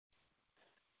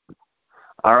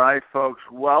All right, folks,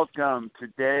 welcome.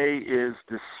 Today is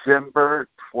December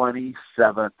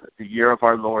 27th, the year of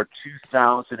our Lord,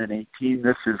 2018.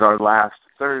 This is our last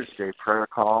Thursday prayer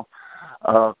call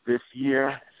of this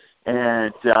year.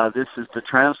 And this is the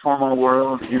Transform Our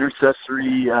World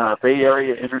Intercessory, Bay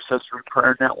Area Intercessory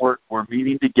Prayer Network. We're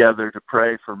meeting together to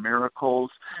pray for miracles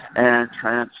and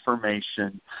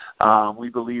transformation. We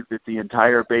believe that the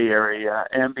entire Bay Area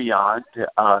and beyond,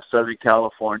 Southern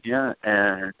California,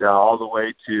 and all the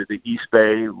way to the East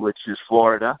Bay, which is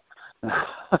Florida,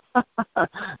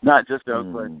 not just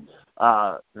Oakland,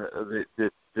 the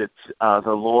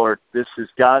Lord, this is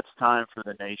God's time for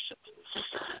the nations.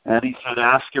 And he said,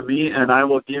 ask of me, and I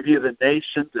will give you the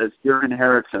nations as your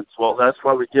inheritance. Well, that's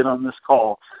why we get on this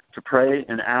call, to pray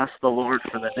and ask the Lord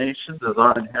for the nations as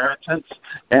our inheritance,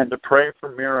 and to pray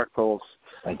for miracles,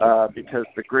 because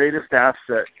the greatest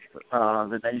asset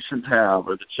the nations have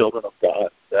are the children of God.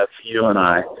 That's you and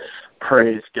I.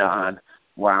 Praise God.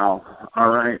 Wow. All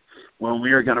right. Well,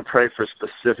 we are going to pray for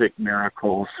specific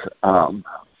miracles,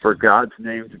 for God's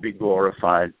name to be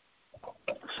glorified.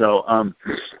 So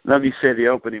let me say the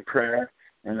opening prayer.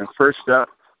 And then first up,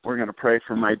 we're going to pray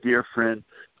for my dear friend,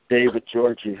 David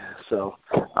Georgie. So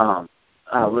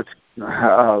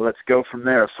let's go from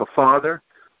there. So, Father,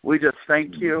 we just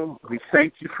thank you. We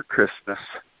thank you for Christmas.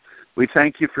 We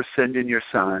thank you for sending your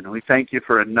Son. We thank you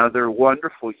for another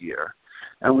wonderful year.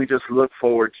 And we just look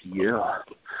forward to you.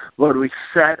 Lord, we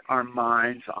set our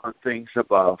minds on things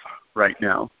above right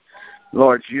now.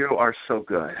 Lord, you are so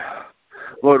good.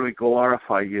 Lord, we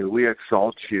glorify you. We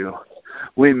exalt you.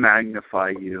 We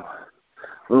magnify you.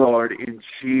 Lord, in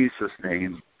Jesus'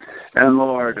 name. And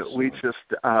Lord, we just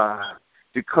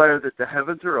declare that the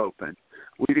heavens are open.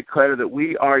 We declare that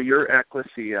we are your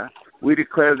ecclesia. We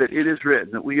declare that it is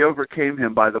written that we overcame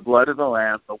him by the blood of the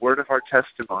Lamb, the word of our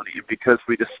testimony, because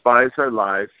we despise our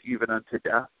lives even unto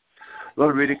death.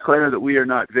 Lord, we declare that we are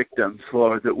not victims,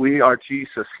 Lord, that we are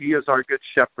Jesus. He is our good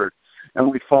shepherd,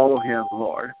 and we follow him,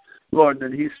 Lord. Lord,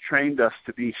 that he's trained us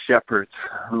to be shepherds,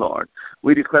 Lord.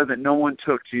 We declare that no one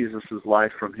took Jesus'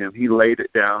 life from him. He laid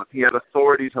it down. He had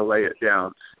authority to lay it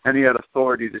down, and he had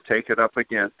authority to take it up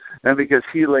again. And because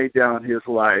he laid down his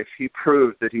life, he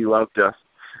proved that he loved us.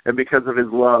 And because of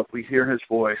his love, we hear his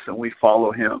voice and we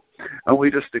follow him. And we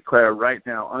just declare right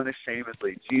now,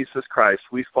 unashamedly, Jesus Christ,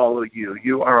 we follow you.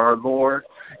 You are our Lord.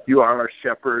 You are our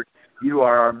shepherd. You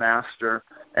are our master.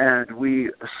 And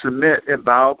we submit and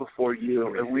bow before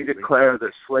you, and we declare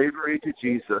that slavery to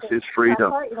Jesus is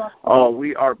freedom. Oh,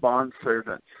 we are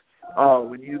bondservants. Oh,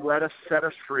 when you set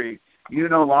us free, you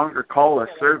no longer call us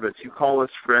servants, you call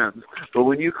us friends. But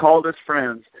when you called us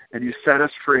friends and you set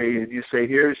us free and you say,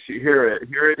 here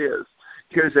it is,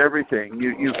 here's everything,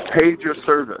 you've paid your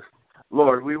service.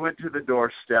 Lord, we went to the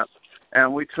doorstep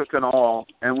and we took an awl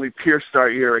and we pierced our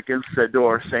ear against the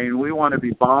door, saying, we want to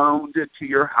be bound into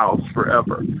your house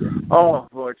forever. Oh,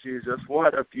 Lord Jesus,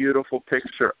 what a beautiful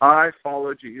picture. I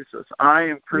follow Jesus. I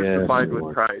am crucified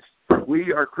with Christ.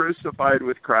 We are crucified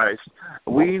with Christ.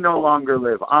 We no longer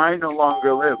live. I no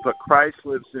longer live, but Christ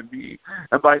lives in me.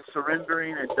 And by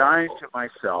surrendering and dying to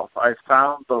myself, I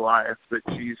found the life that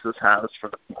Jesus has for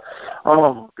me.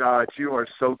 Oh, God, you are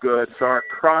so good. So our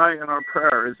cry and our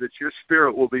prayer is that your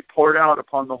Spirit will be poured out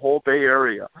upon the whole Bay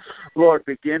Area. Lord,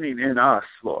 beginning in us,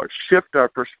 Lord. Shift our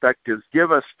perspectives.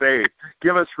 Give us faith.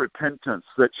 Give us repentance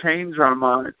that change our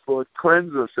minds. Lord,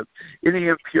 cleanse us of any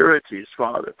impurities,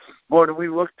 Father. Lord, and we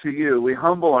look to you. We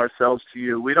humble ourselves to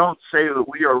you. We don't say that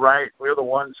we are right. We're the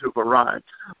ones who've arrived.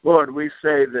 Lord, we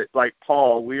say that, like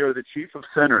Paul, we are the chief of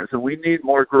sinners, and we need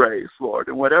more grace, Lord.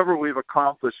 And whatever we've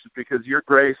accomplished is because your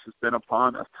grace has been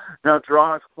upon us. Now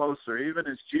draw us closer, even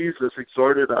as Jesus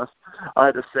exhorted us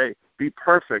to say, be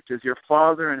perfect as your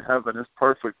Father in heaven is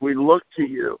perfect. We look to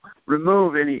you.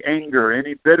 Remove any anger,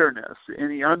 any bitterness,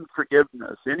 any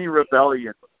unforgiveness, any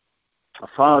rebellion.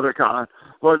 Father God,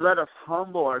 Lord, let us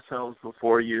humble ourselves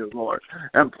before you, Lord,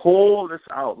 and pull this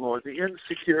out, Lord, the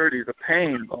insecurity, the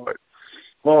pain, Lord,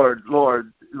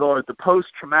 the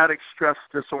post-traumatic stress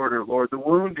disorder, Lord, the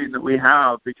wounding that we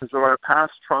have because of our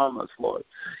past traumas, Lord.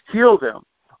 Heal them,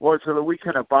 Lord, so that we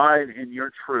can abide in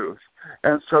your truth,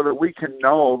 and so that we can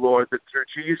know, Lord, that through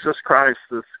Jesus Christ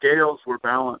the scales were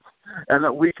balanced, and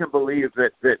that we can believe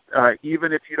that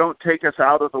even if you don't take us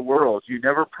out of the world, you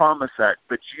never promise that,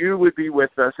 but you would be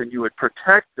with us and you would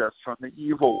protect us from the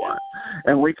evil one.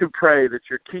 And we can pray that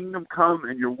your kingdom come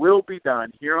and your will be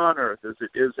done here on earth as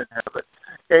it is in heaven.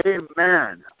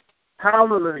 Amen.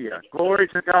 Hallelujah. Glory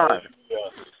to God.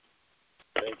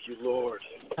 Thank you, Lord.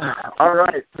 All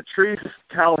right, Patrice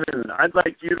Calhoun, I'd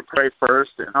like you to pray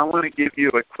first, and I want to give you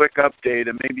a quick update,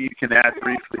 and maybe you can add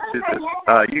briefly to this.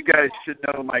 You guys should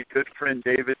know my good friend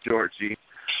David Georgie.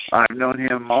 I've known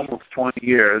him almost 20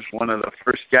 years, one of the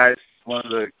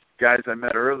guys I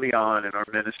met early on in our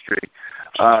ministry,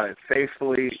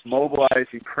 faithfully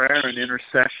mobilizing prayer and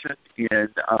intercession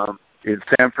in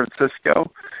San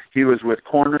Francisco. He was with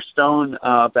Cornerstone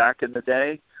back in the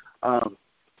day.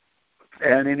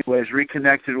 And anyways,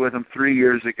 reconnected with him 3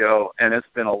 years ago, and it's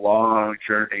been a long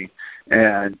journey.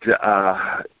 And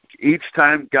each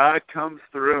time God comes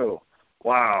through,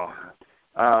 wow.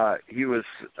 He was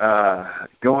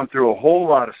going through a whole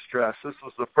lot of stress. This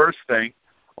was the first thing,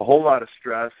 a whole lot of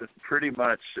stress, and pretty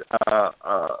much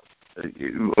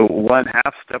one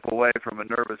half step away from a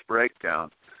nervous breakdown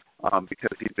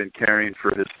because he'd been caring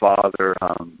for his father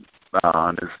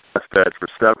on his deathbed for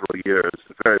several years.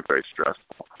 Very, very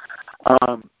stressful.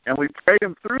 And we prayed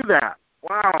him through that.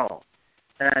 Wow.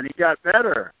 And he got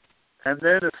better. And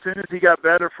then as soon as he got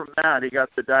better from that, he got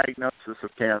the diagnosis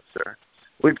of cancer.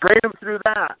 We prayed him through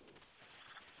that.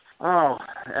 Oh,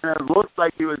 and it looked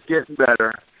like he was getting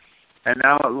better. And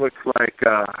now it looks like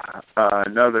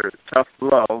another tough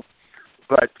blow.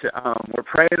 But we're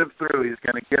praying him through. He's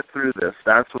going to get through this.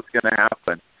 That's what's going to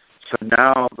happen. So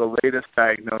now the latest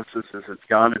diagnosis is it's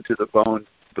gone into the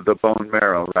bone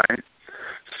marrow, right?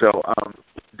 So,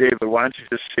 David, why don't you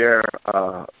just share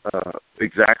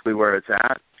exactly where it's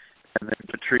at, and then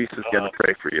Patrice is going to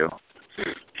pray for you.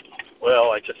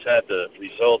 Well, I just had the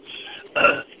results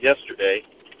yesterday,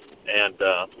 and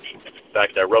in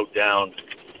fact, I wrote down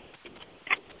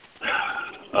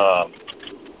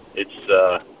it's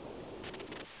a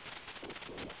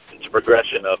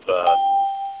progression of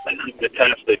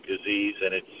metastatic disease,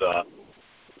 and it's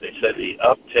they said the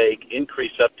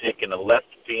increased uptake in the left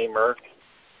femur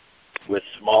with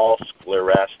small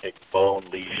sclerostic bone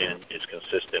lesion is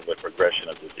consistent with progression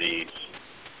of disease.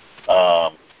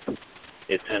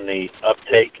 It's in the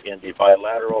uptake in the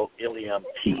bilateral ilium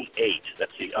T8,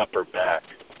 that's the upper back,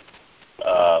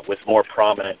 with more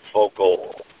prominent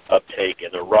focal uptake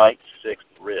in the right sixth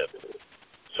rib.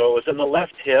 So it was in the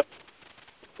left hip,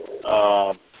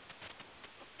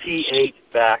 T8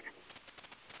 back,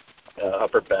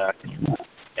 upper back,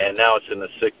 and now it's in the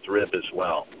sixth rib as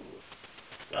well.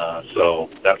 So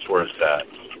that's where it's at.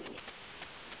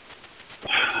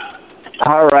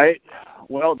 All right.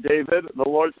 Well, David, the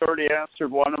Lord's already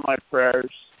answered one of my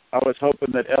prayers. I was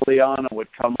hoping that Eliana would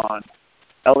come on.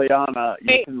 Eliana,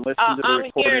 you can listen to the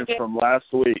recording from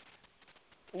last week.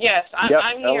 Yes,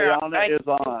 I'm here. Eliana is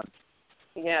on.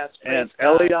 Yes. And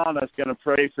Eliana is going to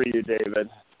pray for you, David.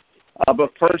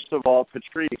 But first of all,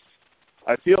 Patrice,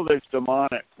 I feel there's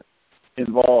demonic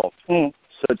involved.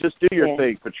 So just do your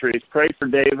thing, Patrice. Pray for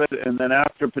David, and then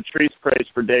after Patrice prays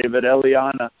for David,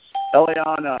 Eliana,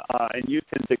 and you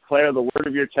can declare the word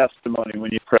of your testimony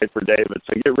when you pray for David.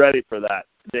 So get ready for that,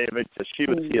 David, because she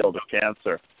was healed of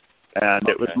cancer, and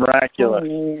it was miraculous.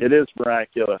 It is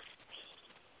miraculous.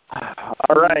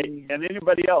 All right, and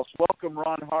anybody else? Welcome,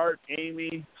 Ron Hart,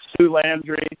 Amy, Sue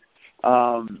Landry,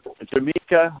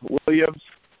 Jamaica Williams,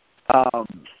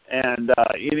 and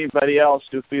anybody else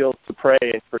who feels to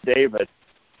pray for David.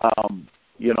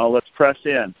 Let's press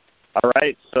in. All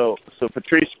right, so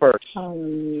Patrice first.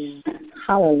 Hallelujah.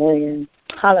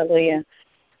 Hallelujah.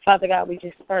 Father God, we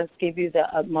just first give you the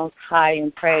utmost high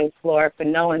and praise, Lord, for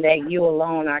knowing that you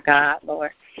alone are God,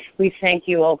 Lord. We thank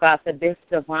you, oh God, for this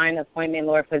divine appointment,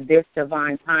 Lord, for this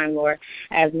divine time, Lord,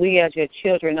 as we as your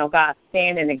children, oh God,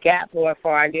 stand in the gap, Lord,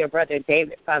 for our dear brother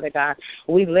David, Father God.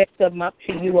 We lift them up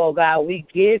to you, oh God. We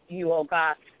give you, oh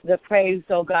God, the praise,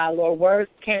 oh God. Lord,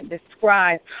 words can't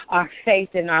describe our faith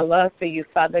and our love for you,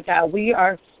 Father God. We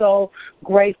are so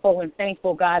grateful and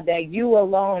thankful, God, that you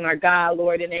alone are God,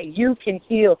 Lord, and that you can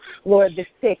heal, Lord, the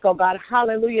sick, oh God.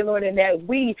 Hallelujah, Lord, and that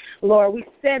we, Lord, we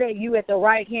sit at you at the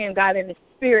right hand, God, in the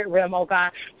spirit realm, oh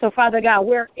God. So, Father God,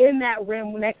 we're in that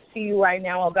realm next to you right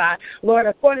now, oh God. Lord,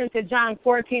 according to John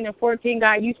 14:14,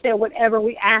 God, you said whatever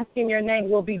we ask in your name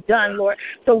will be done, Lord.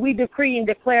 So we decree and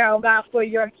declare, oh God, for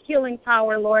your healing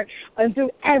power, Lord, and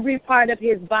through every part of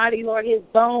his body, Lord, his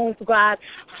bones, God.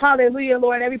 Hallelujah,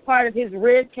 Lord, every part of his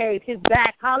rib cage, his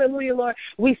back. Hallelujah, Lord.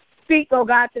 We speak, oh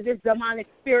God, to this demonic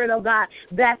spirit, oh God,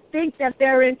 that think that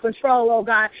they're in control, oh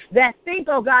God, that think,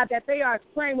 oh God, that they are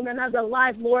claiming another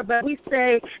life, Lord. But we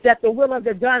say that the will of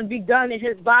the done be done in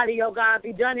his body, oh God,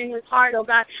 be done in his heart, oh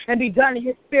God, and be done in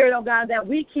his spirit, oh God, that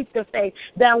we keep the faith,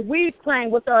 that we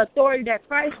claim with the authority that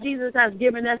Christ Jesus has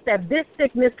given us, that this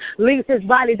sickness leaves his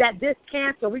body, that this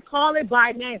cancer, we call it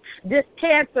by name, this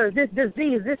cancer, this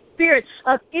disease, this spirit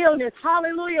of illness,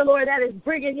 hallelujah, Lord, that is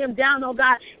bringing him down, oh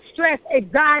God, stress,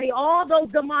 anxiety, all those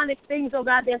demonic things, oh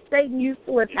God, that Satan used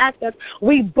to attack us.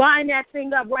 We bind that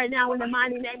thing up right now in the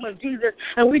mighty name of Jesus,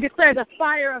 and we declare the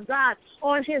fire of God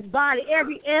on his body,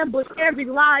 every ambush, every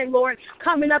lie, Lord,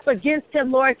 coming up against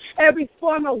him, Lord, every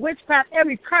form of witchcraft,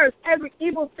 every curse, every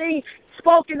evil thing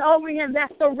spoken over him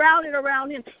that's surrounded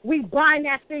around him. We bind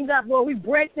that thing up, Lord. We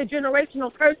break the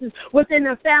generational curses within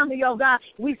the family, oh God.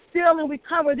 We seal and we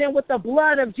cover them with the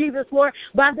blood of Jesus, Lord.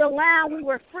 By the Lamb we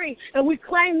were free, and we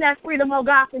claim that freedom, oh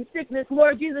God, from sickness.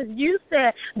 Lord Jesus, you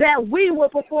said that we will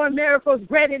perform miracles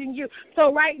greater than you.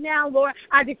 So right now, Lord,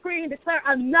 I decree and declare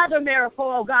another miracle,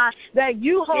 oh God, that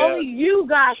you, holy, you,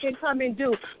 God, can come and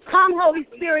do. Come, Holy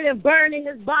Spirit, and burn in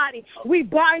his body. We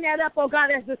bind that up, oh God,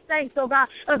 as the saints, oh God,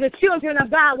 of the children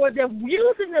of God, where they're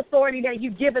using the authority that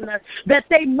you've given us, that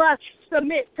they must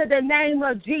submit to the name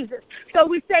of Jesus. So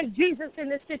we say Jesus in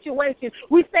this situation.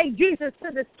 We say Jesus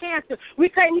to this cancer. We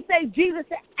say Jesus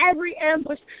to every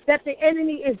ambush that the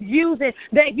enemy is using,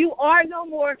 that you are no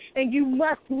more and you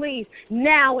must leave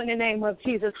now in the name of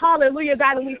Jesus. Hallelujah,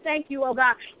 God. And we thank you, oh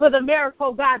God, for the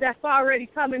miracle, God, that's already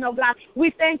coming, oh God.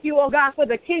 We thank you, oh God, for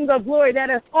the King of glory that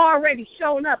has already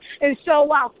shown up and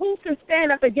show out. Who can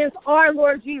stand up against our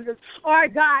Lord Jesus, our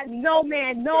God? No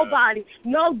man, nobody,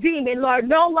 no demon, Lord,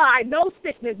 no lie, no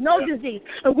sickness, no disease.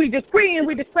 And we decree and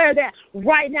we declare that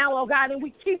right now, oh God, and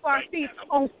we keep our feet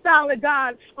on solid,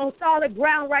 God, on solid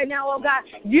ground right now, oh God.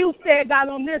 You said, God,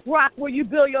 on this rock where you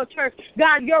build your church,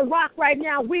 God, your rock right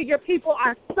now, we, your people,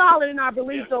 are solid in our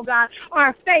beliefs, oh God.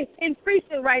 Our faith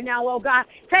increasing right now, oh God.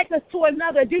 Take us to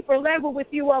another deeper level with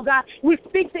you, oh God. We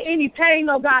speak to any pain,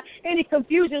 oh God, any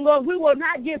confusion, Lord. We will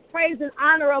not give praise and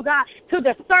honor, oh God, to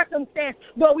the circumstance,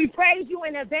 but we praise you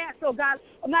in advance, oh God.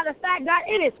 Matter of fact, God,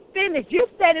 it is finished. You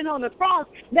said it on the cross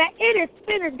that it is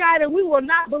finished, God, and we will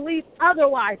not believe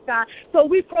otherwise, God. So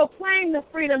we proclaim the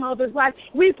freedom of his life.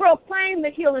 We proclaim the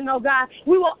healing, oh God.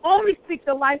 We will only speak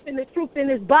the life and the truth in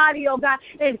his body, oh God,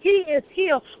 and he is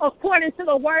healed according to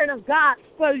the word of God.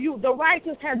 For you, the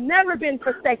righteous have never been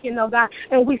forsaken, oh God,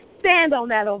 and we stand on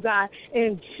that, oh God,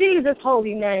 in Jesus'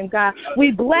 holy name, God.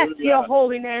 We bless your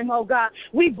holy name, oh God.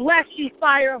 We bless you,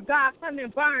 fire of God. Come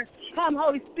and burn. Come,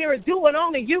 Holy Spirit, do what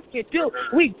only you can do.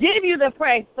 We give you the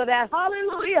praise for that.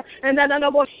 Hallelujah. And that the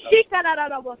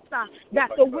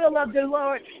will of the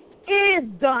Lord is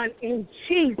done. In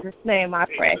Jesus' name I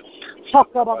pray.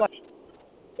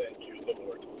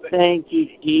 Thank you,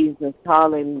 Jesus.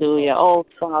 Hallelujah. Oh,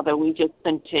 Father, we just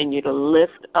continue to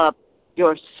lift up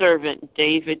your servant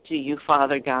David to you,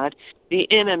 Father God. The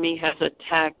enemy has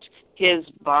attacked his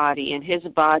body, and his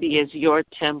body is your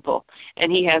temple,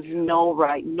 and he has no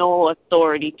right, no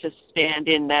authority to stand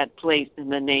in that place in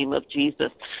the name of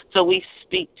Jesus. So we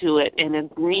speak to it in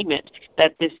agreement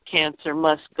that this cancer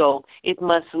must go. It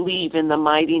must leave in the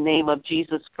mighty name of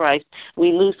Jesus Christ.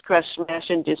 We loose, crush, smash,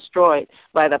 and destroy it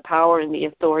by the power and the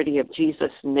authority of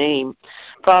Jesus' name.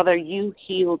 Father, you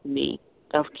healed me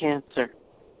of cancer.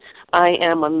 I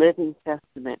am a living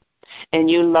testament, and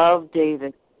you love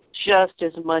David just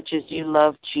as much as you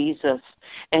love Jesus,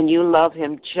 and you love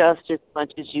him just as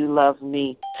much as you love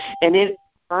me. And it is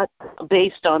not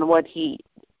based on what he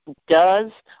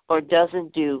does or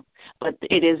doesn't do, but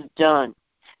it is done.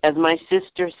 As my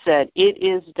sister said, it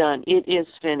is done. It is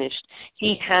finished.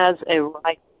 He has a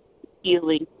right to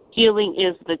healing. Healing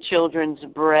is the children's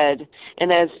bread.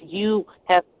 And as you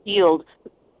have healed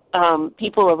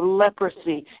people of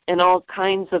leprosy and all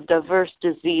kinds of diverse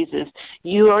diseases,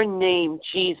 your name,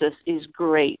 Jesus, is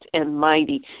great and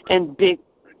mighty and big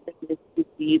than this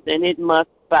disease, and it must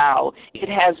bow. It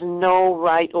has no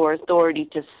right or authority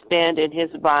to stand in his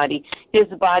body. His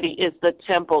body is the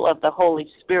temple of the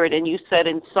Holy Spirit, and you said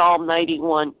in Psalm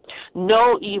 91,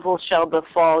 no evil shall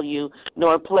befall you,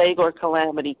 nor plague or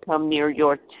calamity come near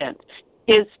your tent.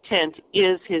 His tent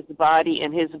is his body,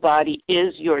 and his body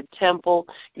is your temple,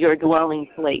 your dwelling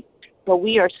place. So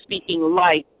we are speaking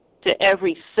life to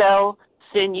every cell,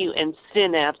 sinew, and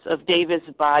synapse of David's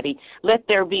body. Let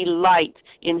there be light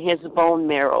in his bone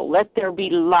marrow. Let there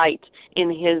be light in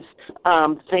his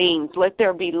veins. Let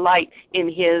there be light in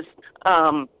his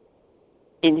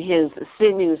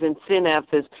sinews and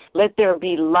synapses. Let there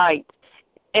be light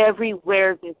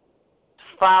everywhere this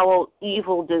foul,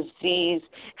 evil disease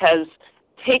has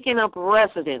taken up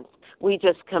residence, we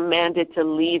just command it to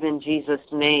leave in Jesus'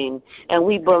 name. And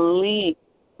we believe,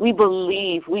 we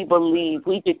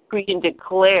decree and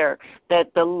declare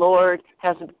that the Lord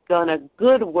has done a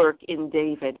good work in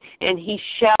David, and he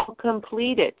shall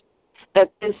complete it.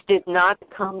 That this did not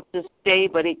come to stay,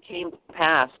 but it came to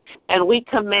pass. And we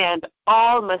command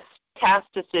all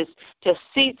metastasis to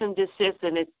cease and desist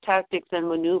in its tactics and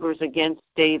maneuvers against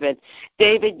David.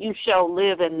 David, you shall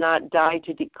live and not die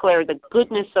to declare the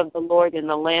goodness of the Lord in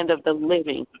the land of the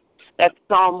living. That's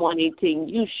Psalm 118.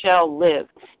 You shall live.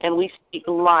 And we speak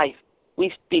life.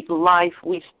 We speak life.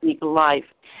 We speak life.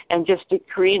 And just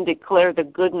decree and declare the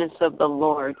goodness of the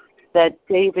Lord, that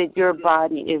David, your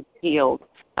body is healed.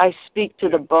 I speak to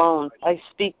the bones. I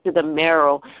speak to the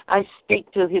marrow. I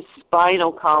speak to his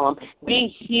spinal column. Be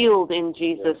healed in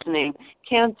Jesus' name.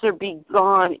 Cancer be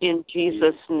gone in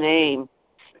Jesus' name.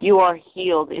 You are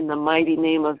healed in the mighty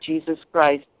name of Jesus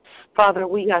Christ. Father,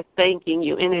 we are thanking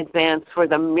you in advance for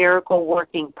the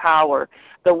miracle-working power.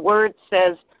 The word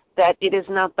says that it is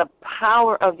not the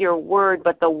power of your word,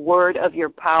 but the word of your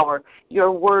power.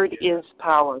 Your word is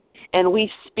power. And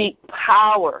we speak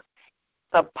power,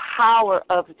 the power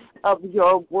of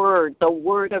your word, the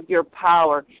word of your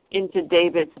power into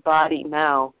David's body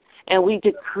now. And we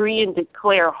decree and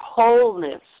declare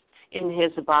wholeness in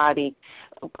his body,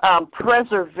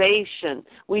 preservation.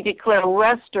 We declare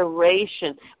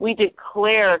restoration. We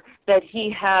declare that he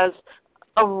has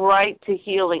a right to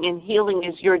healing, and healing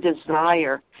is your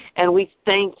desire. And we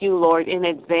thank you, Lord, in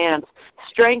advance.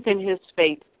 Strengthen his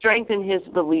faith. Strengthen his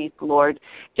belief, Lord.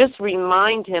 Just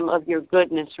remind him of your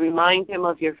goodness. Remind him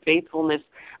of your faithfulness.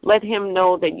 Let him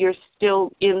know that you're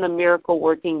still in the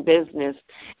miracle-working business,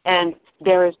 and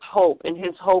there is hope, and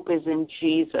his hope is in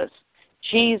Jesus.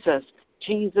 Jesus,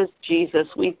 Jesus, Jesus,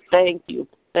 we thank you.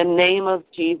 The name of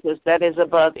Jesus that is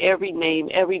above every name,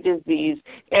 every disease,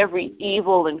 every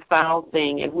evil and foul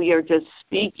thing. And we are just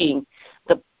speaking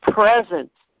the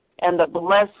presence and the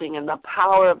blessing and the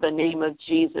power of the name of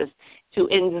Jesus to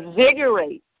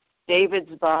invigorate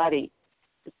David's body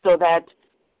so that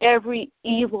every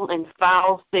evil and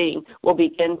foul thing will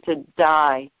begin to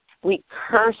die. We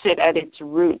curse it at its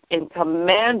root and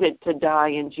command it to die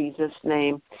in Jesus'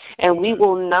 name. And we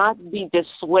will not be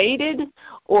dissuaded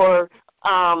or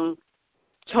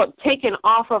taken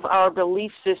off of our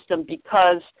belief system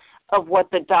because of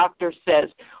what the doctor says.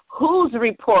 Whose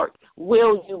report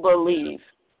will you believe?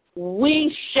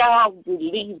 We shall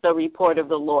believe the report of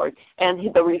the Lord.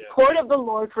 And the report of the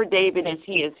Lord for David is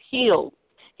he is healed.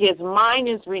 His mind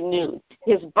is renewed.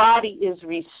 His body is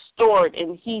restored.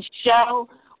 And he shall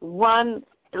run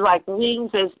like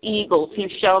wings as eagles. He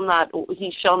shall not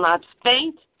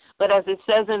faint. But as it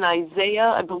says in Isaiah,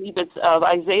 I believe it's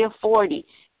Isaiah 40,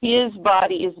 his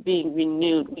body is being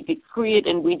renewed. We decree it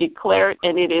and we declare it,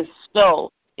 and it is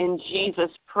so in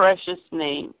Jesus' precious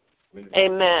name.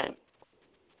 Amen.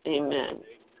 Amen.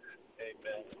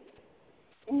 Amen.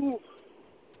 Ooh.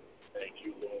 Thank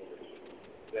you, Lord.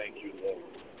 Thank you, Lord.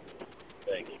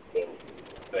 Thank you, Lord.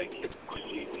 Thank you.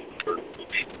 Receive these words.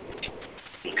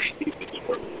 Receive these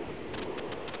words.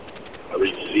 I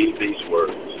receive these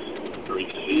words.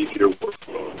 Receive your word,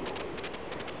 Lord.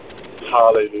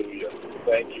 Hallelujah.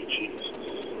 Thank you, Jesus.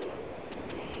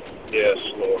 Yes,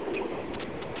 Lord.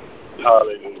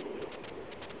 Hallelujah.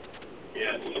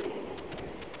 Yes.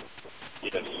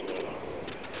 Yes, Lord.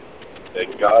 That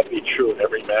God be true and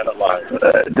every man a liar.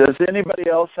 Does anybody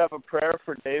else have a prayer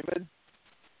for David?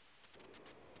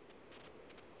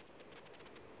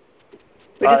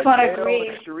 We just want to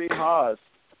agree. Cherie Haas.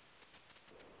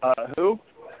 Who?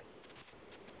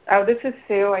 Oh, this is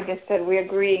Sue. I just said we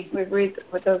agree. We agree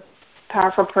with those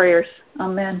powerful prayers.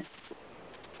 Amen.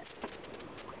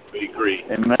 We agree.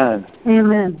 Amen.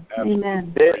 Amen.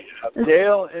 Amen.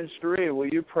 Dale and Cherie, will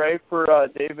you pray for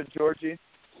David Georgie?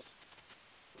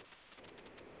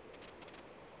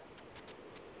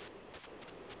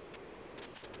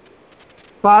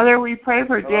 Father, we pray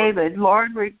for David.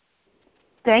 Lord, we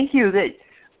thank you that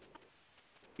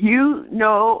you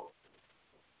know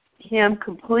him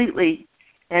completely.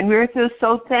 And we're just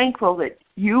so thankful that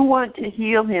you want to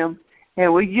heal him.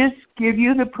 And we just give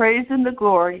you the praise and the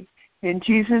glory. In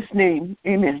Jesus' name,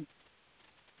 amen.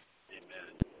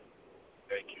 Amen.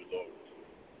 Thank you, Lord.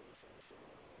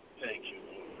 Thank you,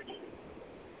 Lord.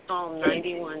 Psalm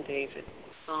 91, David.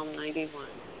 Psalm 91.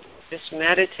 Just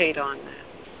meditate on that.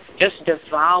 Just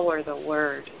devour the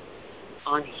word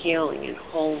on healing and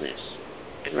wholeness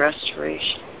and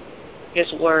restoration.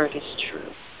 His word is true.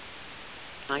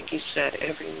 Like you said,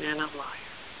 every man a liar.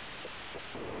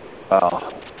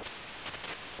 Wow.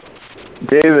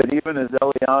 David, even as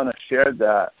Eliana shared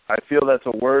that, I feel that's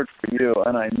a word for you,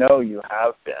 and I know you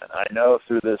have been. I know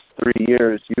through this 3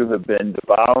 years you have been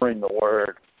devouring the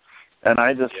word. And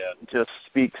I just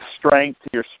speak strength to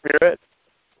your spirit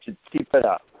to keep it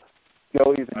up.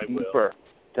 Go even deeper,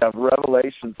 to have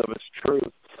revelations of its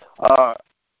truth. A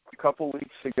couple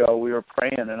weeks ago we were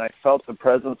praying, and I felt the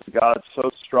presence of God so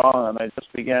strong, and I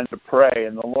just began to pray,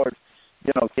 and the Lord,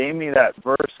 gave me that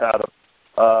verse out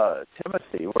of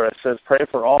Timothy, where it says, pray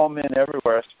for all men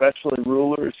everywhere, especially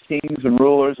rulers, kings and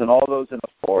rulers, and all those in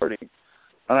authority.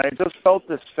 And I just felt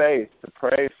this faith to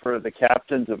pray for the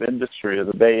captains of industry of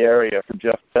the Bay Area, for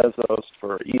Jeff Bezos,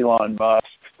 for Elon Musk,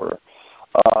 for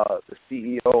the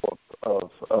CEO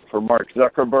for Mark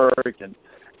Zuckerberg,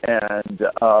 and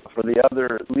for the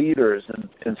other leaders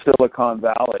in Silicon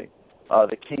Valley,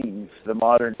 the kings, the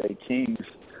modern day kings.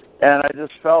 And I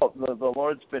just felt the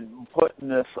Lord's been putting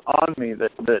this on me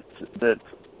that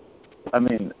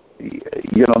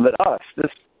us,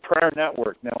 this prayer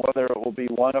network, now whether it will be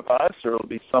one of us or it will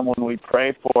be someone we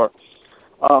pray for,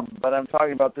 but I'm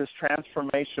talking about this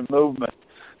transformation movement,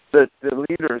 that the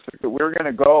leaders, we're going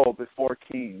to go before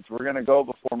kings, we're going to go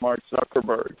before Mark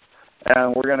Zuckerberg,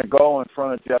 and we're going to go in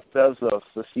front of Jeff Bezos,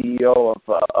 the CEO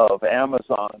of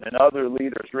Amazon, and other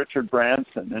leaders, Richard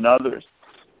Branson and others.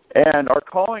 And our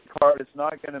calling card is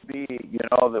not going to be,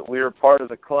 that we're part of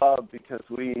the club because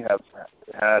we have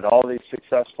had all these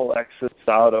successful exits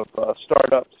out of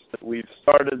startups that we've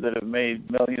started that have made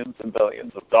millions and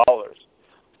billions of dollars.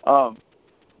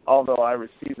 Although I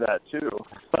receive that too.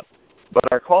 But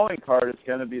our calling card is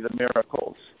going to be the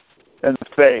miracles and the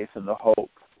faith and the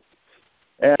hope.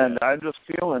 And I'm just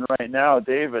feeling right now,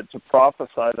 David, to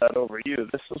prophesy that over you.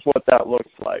 This is what that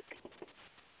looks like.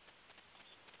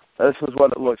 This is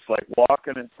what it looks like,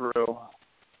 walking it through,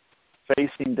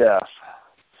 facing death,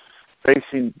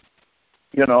 facing,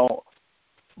 the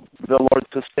Lord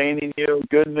sustaining you,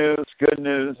 good news,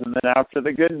 and then after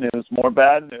the good news, more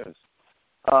bad news.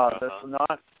 That's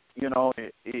not,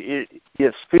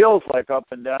 it feels like up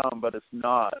and down, but it's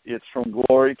not. It's from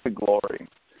glory to glory.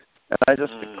 And I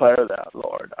just declare that,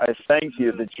 Lord. I thank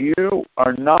you that you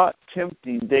are not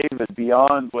tempting David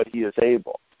beyond what he is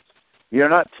able. You're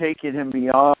not taking him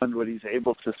beyond what he's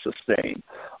able to sustain,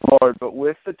 Lord. But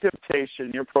with the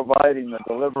temptation, you're providing the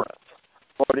deliverance.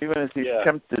 Lord, even as he's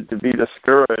tempted to be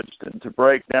discouraged and to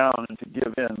break down and to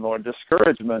give in, Lord,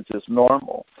 discouragement is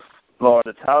normal. Lord,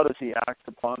 it's how does he act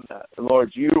upon that?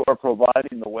 Lord, you are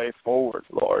providing the way forward,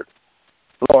 Lord.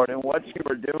 Lord, and what you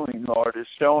are doing, Lord, is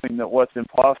showing that what's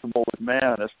impossible with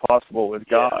man is possible with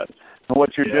God. And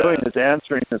what you're doing is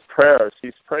answering his prayers.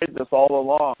 He's prayed this all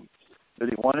along, that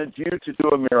he wanted you to do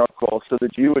a miracle so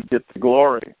that you would get the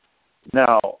glory.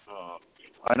 Now,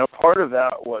 I know part of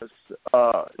that was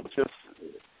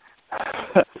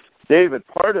David,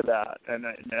 part of that, and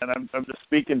I'm just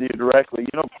speaking to you directly,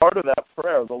 part of that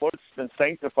prayer, the Lord's been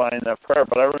sanctifying that prayer,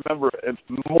 but I remember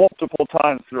multiple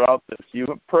times throughout this, you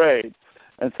have prayed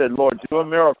and said, Lord, do a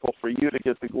miracle for you to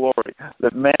get the glory,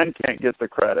 that man can't get the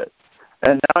credit.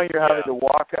 And now you're having to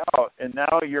walk out, and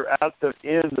now you're at the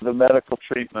end of the medical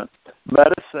treatment.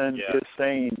 Medicine is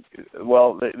saying,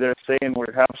 they're saying we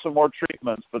have some more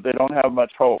treatments, but they don't have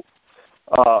much hope.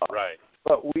 Right.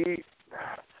 But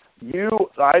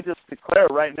I just declare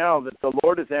right now that the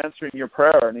Lord is answering your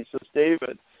prayer, and he says,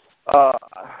 David, I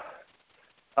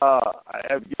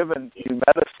have given you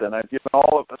medicine. I've given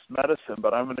all of us medicine,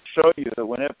 but I'm going to show you that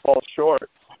when it falls short,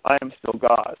 I am still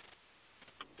God.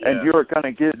 And you are going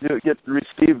to get to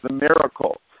receive the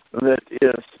miracle that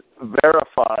is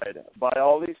verified by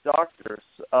all these doctors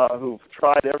who've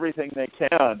tried everything they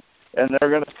can. And they're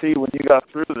going to see when you got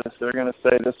through this, they're going to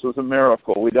say this was a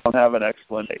miracle. We don't have an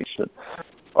explanation.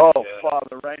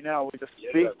 Father, right now we just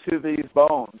speak to these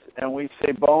bones, and we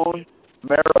say, bone,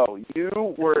 marrow,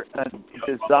 you were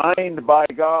designed by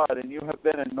God, and you have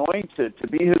been anointed to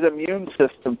be his immune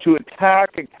system, to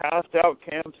attack and cast out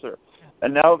cancer.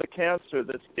 And now the cancer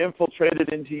that's infiltrated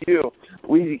into you,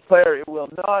 we declare it will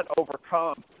not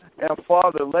overcome. And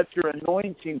Father, let your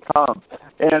anointing come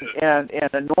and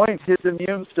anoint his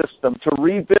immune system to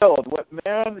rebuild. What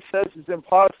man says is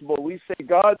impossible, we say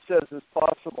God says is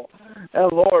possible.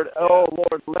 And Lord,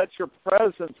 let your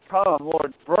presence come.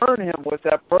 Lord, burn him with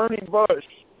that burning bush.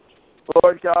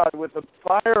 Lord God, with the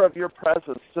fire of your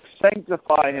presence, to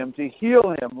sanctify him, to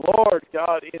heal him. Lord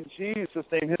God, in Jesus'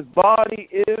 name, his body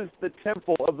is the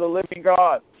temple of the living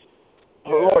God.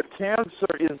 Lord, cancer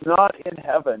is not in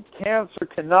heaven. Cancer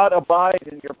cannot abide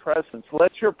in your presence.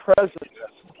 Let your presence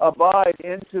abide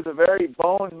into the very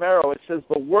bone marrow. It says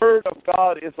the word of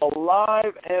God is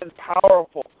alive and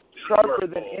powerful, sharper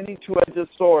than any two-edged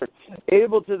sword,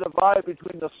 able to divide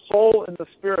between the soul and the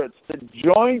spirits, the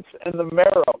joints and the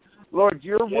marrow. Lord,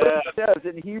 your word says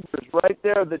in Hebrews right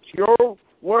there that your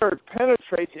word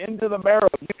penetrates into the marrow.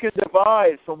 You can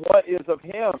divide from what is of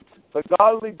him, the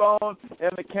godly bone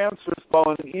and the cancerous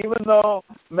bone. And even though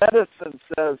medicine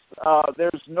says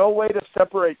there's no way to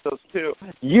separate those two,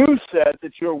 you said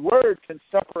that your word can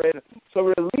separate it.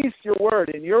 So release your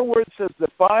word. And your word says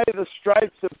that by the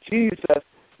stripes of Jesus,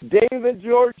 David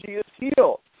Georgie is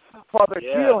healed. Father,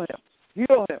 heal him.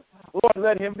 Heal him. Lord,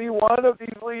 let him be one of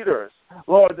these leaders,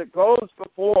 Lord, that goes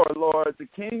before, Lord, the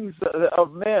kings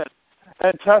of men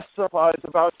and testifies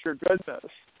about your goodness.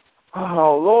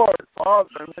 Oh, Lord,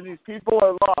 Father, when these people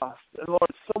are lost, and,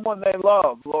 Lord, someone they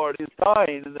love, Lord, is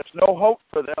dying and there's no hope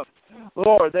for them,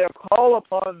 Lord, they're going to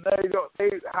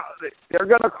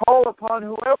call upon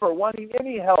whoever wanting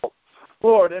any help,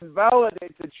 Lord, and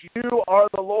validate that you are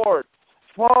the Lord,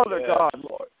 Father God,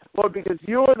 Lord. Lord, because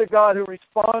you are the God who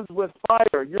responds with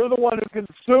fire. You're the one who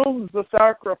consumes the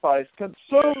sacrifice.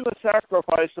 Consume the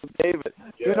sacrifice of David.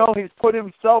 You know he's put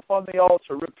himself on the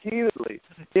altar repeatedly.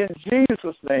 In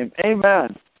Jesus' name,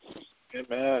 amen.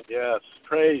 Amen, yes.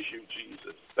 Praise you,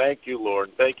 Jesus. Thank you,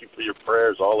 Lord. Thank you for your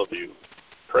prayers, all of you.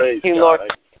 Praise you, Lord.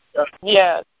 God.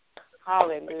 Yes.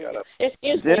 Hallelujah.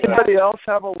 Does anybody else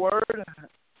have a word?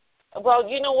 Well,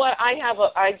 you know what?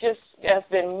 I just have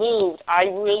been moved. I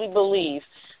really believe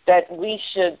that we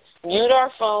should mute our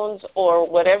phones or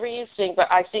whatever you think,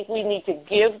 but I think we need to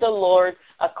give the Lord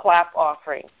a clap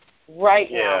offering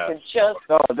right now to just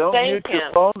don't thank mute him.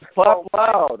 Your phones. Clap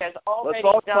loud. Let's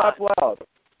all clap loud.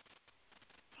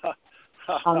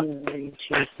 Hallelujah,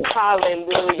 Jesus.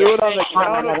 Hallelujah. Do it on the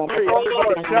count of three.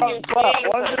 Everybody shout and clap.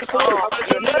 1, 2, 3.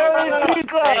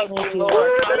 Thank you,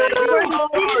 Lord. Hallelujah.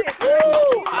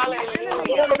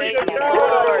 Hallelujah. Thank you,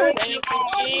 Lord. Thank you,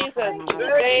 Jesus.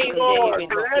 Thank you, Lord.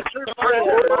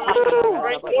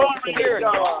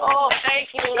 Oh, thank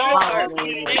you, Lord.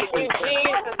 Thank you,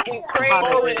 Jesus. We praise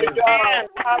you in advance.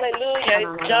 Hallelujah.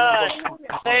 It's done.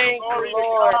 Thank you,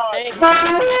 Lord. Thank you.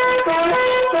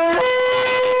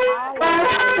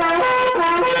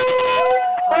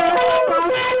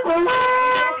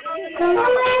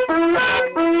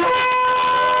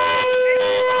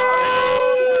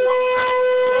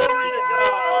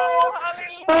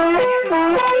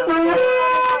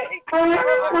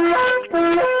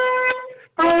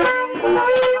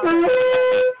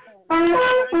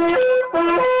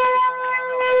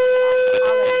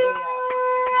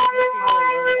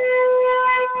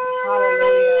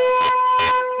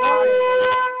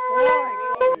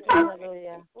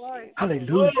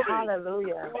 Hallelujah.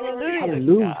 Hallelujah.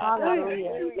 Hallelujah.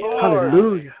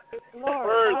 Hallelujah.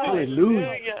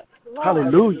 Hallelujah.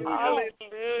 Hallelujah.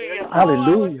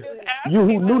 Hallelujah. You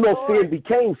who knew no sin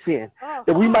became sin,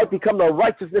 that we might become the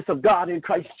righteousness of God in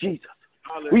Christ Jesus.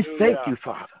 We thank you,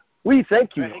 Father. We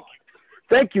thank you, Lord.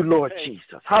 Thank you, Lord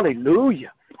Jesus.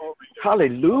 Hallelujah.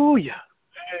 Hallelujah.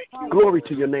 Glory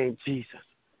to your name, Jesus.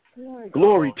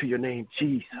 Glory to your name,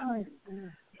 Jesus.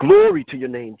 Glory to your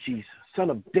name, Jesus. Son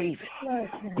of David.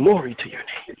 Glory to your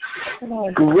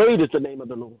name. Great is the name of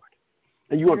the Lord.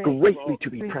 And you are greatly to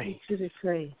be praised.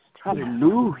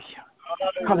 Hallelujah.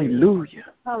 Hallelujah.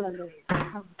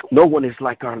 No one is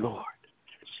like our Lord.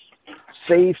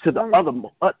 Saves to the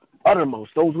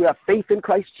uttermost those who have faith in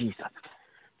Christ Jesus.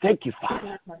 Thank you,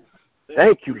 Father.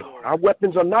 Thank you, Lord. Our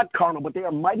weapons are not carnal, but they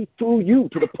are mighty through you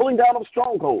to the pulling down of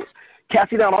strongholds,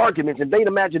 casting down arguments and vain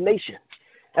imaginations,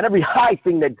 and every high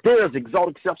thing that dares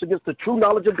exalt itself against the true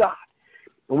knowledge of God.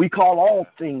 And we call all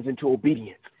things into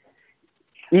obedience,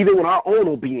 even when our own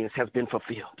obedience has been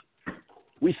fulfilled.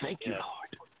 We thank you,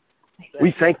 Lord.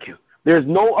 We thank you. There's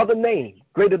no other name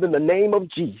greater than the name of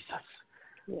Jesus.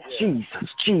 Jesus,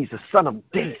 Jesus, Son of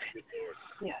David.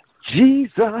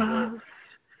 Jesus,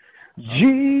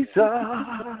 Jesus,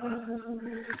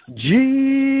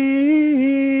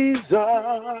 Jesus.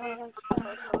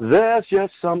 There's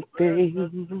just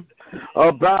something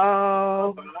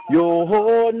about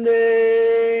your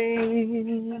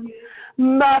name,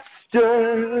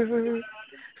 Master,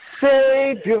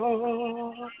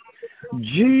 Savior,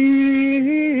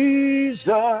 Jesus,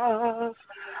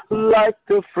 like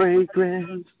the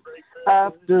fragrance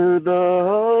after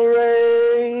the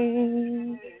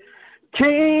rain.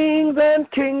 Kings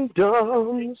and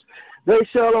kingdoms, they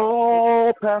shall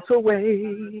all pass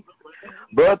away,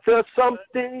 but there's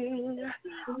something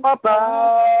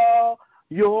about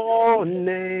your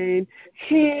name,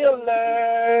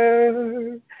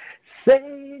 Healer,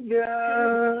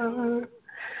 Savior,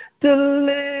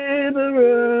 Deliverer,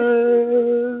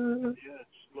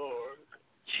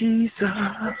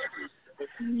 Jesus,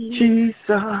 Jesus,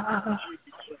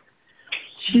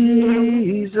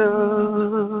 Jesus.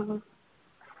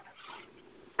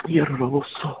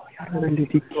 Yeroso,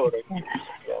 Yaranditi.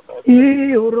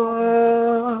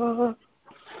 Yora.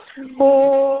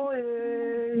 Oh,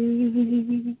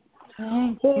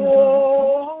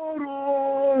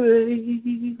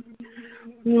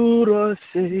 Yura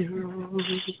Sero,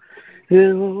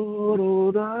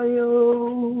 Eorodayo.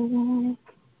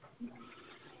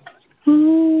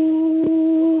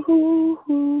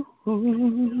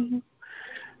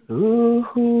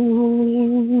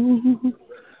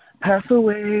 Pass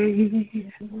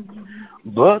away,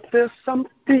 but there's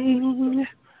something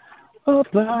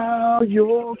about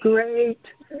your great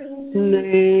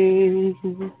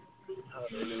name.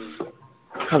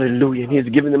 Hallelujah. And He has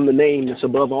given them the name that's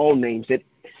above all names. That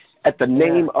at the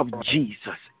name of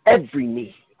Jesus, every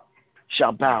knee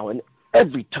shall bow and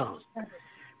every tongue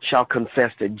shall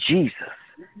confess that Jesus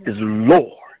is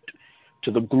Lord,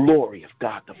 to the glory of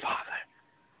God the Father.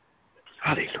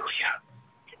 Hallelujah.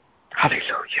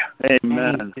 Hallelujah.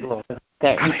 Amen.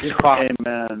 Thank you, Father.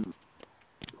 Amen.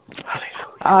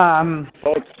 Hallelujah.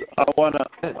 Folks, I want to.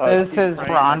 This is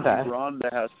Rhonda. Rhonda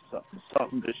has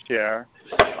something to share.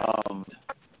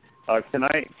 Can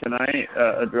I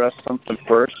address something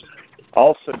first?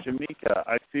 Also, Jamaica,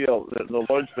 I feel that the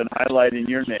Lord's been highlighting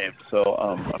your name, so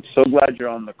I'm so glad you're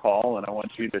on the call, and I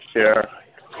want you to share,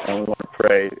 and we want to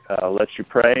pray, let you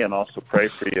pray, and also pray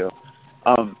for you.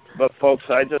 But folks,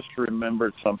 I just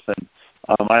remembered something.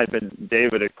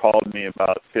 David had called me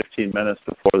about 15 minutes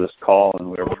before this call, and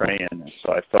we were praying, and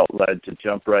so I felt led to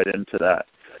jump right into that.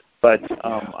 But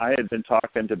I had been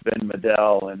talking to Ben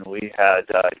Medell, and we had,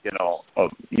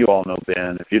 you all know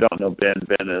Ben. If you don't know Ben,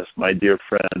 Ben is my dear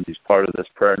friend. He's part of this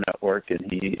prayer network, and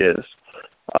he is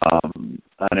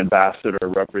an ambassador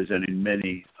representing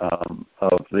many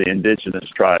of the indigenous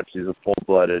tribes. He's a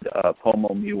full-blooded Pomo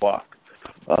Miwok,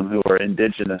 who are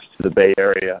indigenous to the Bay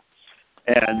Area.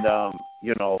 And,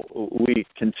 we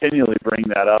continually bring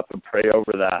that up and pray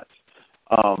over that.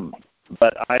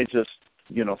 But I just,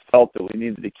 felt that we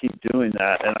needed to keep doing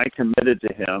that. And I committed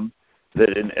to him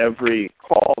that in every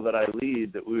call that I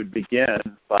lead, that we would begin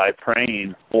by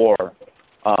praying for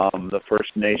the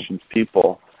First Nations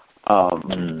people,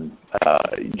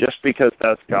 just because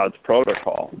that's God's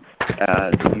protocol.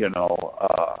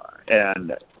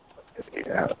 And,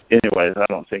 anyways, I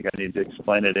don't think I need to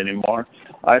explain it anymore.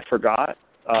 I forgot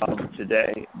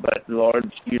today, but Lord,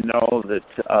 you know that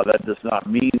that does not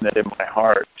mean that in my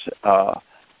heart.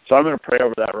 So I'm going to pray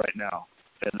over that right now.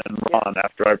 And then Ron,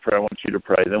 after I pray, I want you to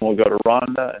pray. Then we'll go to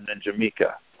Rhonda and then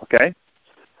Jamaica, okay?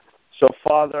 So,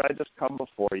 Father, I just come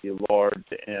before you, Lord,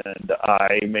 and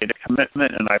I made a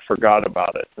commitment and I forgot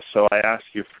about it. So I ask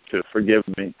you to forgive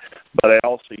me. But I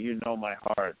also, you know my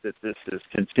heart, that this is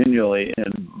continually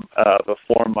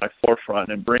before my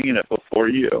forefront and bringing it before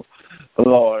you,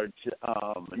 Lord,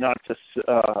 not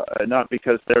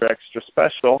because they're extra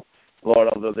special, Lord,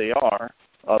 although they are,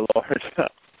 Lord,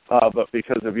 but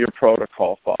because of your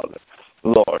protocol, Father,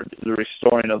 Lord, the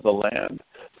restoring of the land.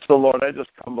 So, Lord, I just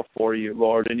come before you,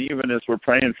 Lord, and even as we're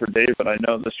praying for David, I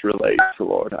know this relates,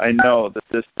 Lord. I know that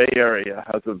this Bay Area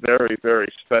has a very, very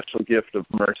special gift of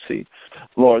mercy,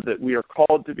 Lord, that we are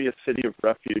called to be a city of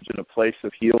refuge and a place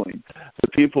of healing. The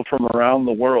people from around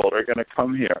the world are going to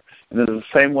come here, and in the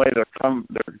same way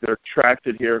they're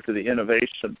attracted here to the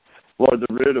innovation. Lord,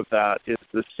 the root of that is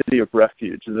the city of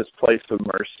refuge and this place of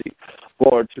mercy,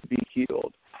 Lord, to be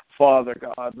healed. Father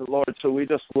God, Lord, so we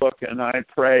just look and I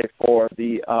pray for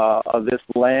this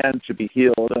land to be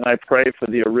healed, and I pray for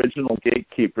the original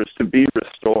gatekeepers to be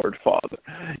restored, Father,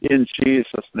 in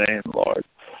Jesus' name, Lord.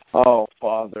 Oh,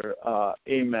 Father,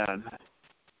 amen.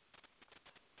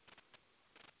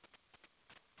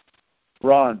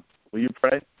 Ron, will you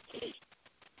pray?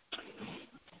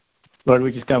 Lord,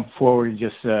 we just come forward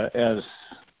just as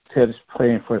Ted is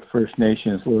praying for the First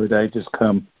Nations, Lord, I just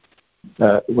come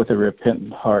with a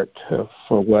repentant heart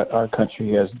for what our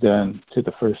country has done to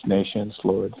the First Nations,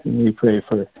 Lord. And we pray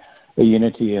for a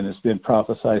unity, and it's been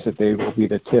prophesied that they will be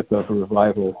the tip of a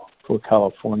revival for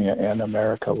California and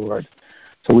America, Lord.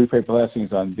 So we pray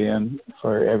blessings on them,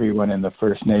 for everyone in the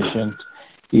First Nations,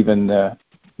 even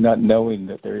not knowing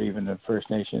that they're even in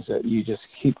First Nations, that you just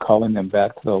keep calling them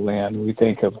back to the land. We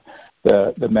think of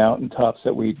the mountaintops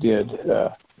that we did,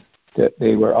 that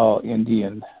they were all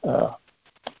Indian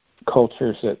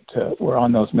cultures that were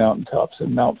on those mountaintops,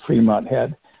 and Mount Fremont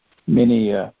had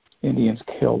many Indians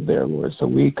killed there, Lord. So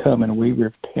we come and we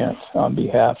repent on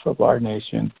behalf of our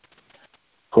nation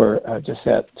for just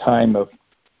that time of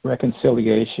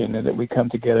reconciliation, and that we come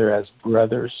together as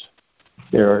brothers.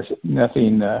 There is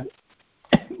nothing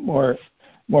more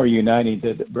more uniting,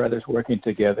 the brothers working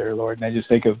together, Lord. And I just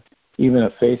think of even a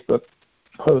Facebook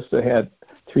post that had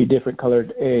 3 different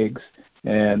colored eggs,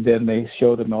 and then they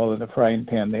showed them all in a frying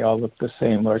pan. They all look the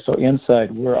same, Lord. So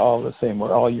inside, we're all the same.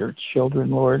 We're all your children,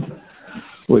 Lord.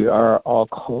 We are all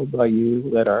called by you.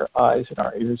 Let our eyes and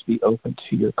our ears be open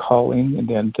to your calling, and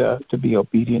then to be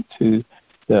obedient to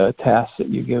the tasks that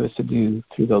you give us to do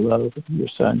through the love of your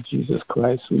Son, Jesus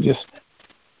Christ. We just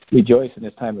rejoice in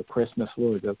this time of Christmas,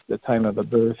 Lord, the time of the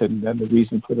birth, and then the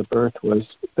reason for the birth was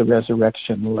the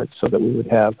resurrection, Lord, so that we would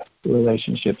have a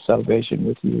relationship, salvation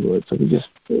with you, Lord. So we just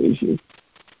praise you.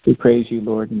 We praise you,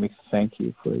 Lord, and we thank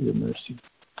you for your mercy.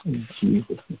 In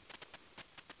Jesus' name.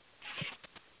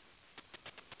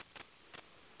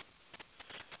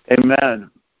 Amen.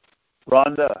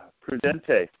 Rhonda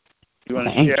Prudente, you want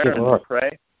to share and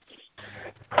pray?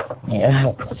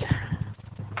 Yes.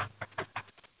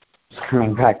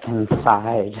 Coming back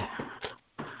inside.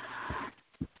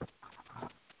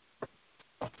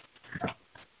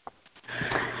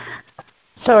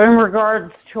 So in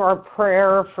regards to our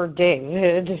prayer for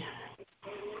David,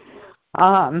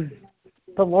 the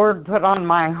Lord put on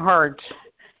my heart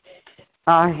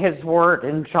his word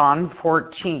in John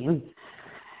 14.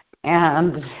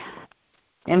 And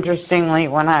interestingly,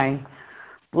 when I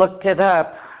looked it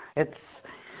up,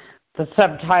 the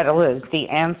subtitle is The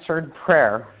Answered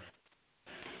Prayer.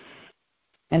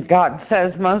 And God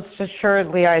says, most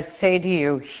assuredly I say to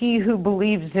you, he who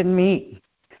believes in me,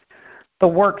 the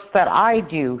works that I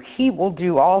do, he will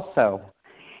do also.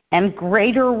 And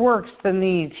greater works than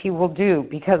these he will do,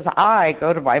 because I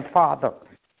go to my Father.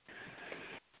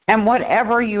 And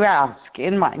whatever you ask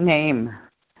in my name,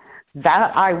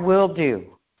 that I will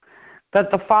do,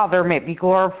 that the Father may be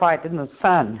glorified in the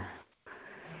Son.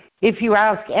 If you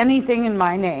ask anything in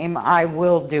my name, I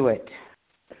will do it.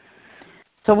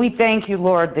 So we thank you,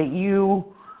 Lord, that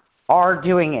you are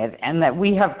doing it and that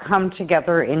we have come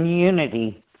together in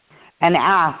unity and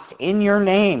asked in your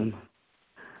name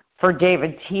for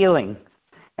David's healing.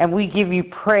 And we give you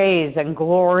praise and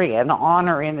glory and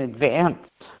honor in advance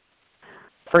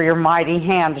for your mighty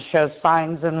hand to show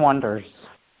signs and wonders.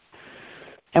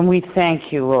 And we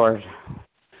thank you, Lord.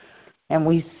 And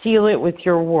we seal it with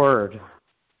your word.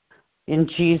 In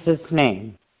Jesus'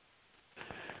 name.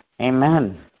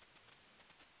 Amen.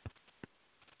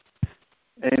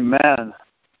 Amen.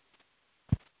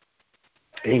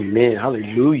 Amen.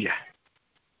 Hallelujah.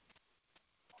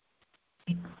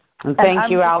 And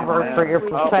thank you, Albert, for your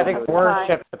prophetic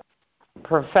worship.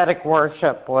 Prophetic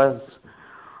worship was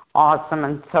awesome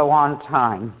and so on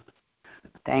time.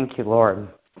 Thank you, Lord.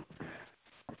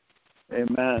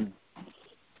 Amen.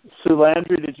 Sue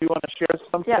Landry, did you want to share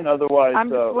something? Yeah. Otherwise, I'm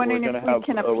just wondering we're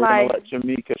going to let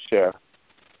Jamaica share.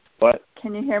 What?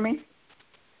 Can you hear me?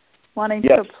 Wanting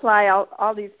yes. to apply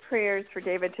all these prayers for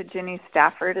David to Ginny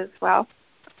Stafford as well.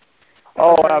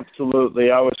 Oh,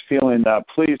 absolutely. I was feeling that.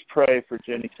 Please pray for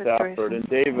Ginny Stafford and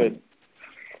David.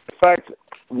 In fact,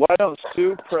 why don't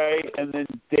Sue pray and then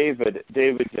David?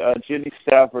 Ginny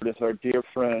Stafford is our dear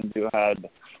friend who had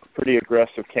pretty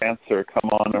aggressive cancer come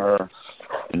on her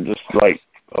in just like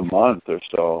a month or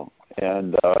so.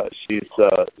 And she's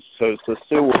so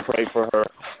Sue will pray for her.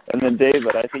 And then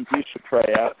David, I think you should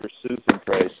pray after Susan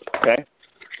prays, okay?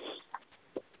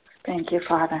 Thank you,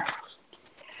 Father.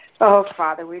 Oh,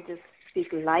 Father, we just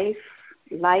speak life,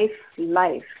 life,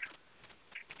 life.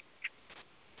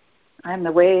 I am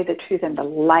the way, the truth, and the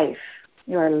life.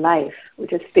 You are life. We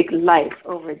just speak life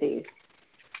over these.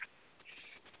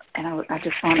 And I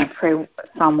just want to pray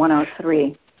Psalm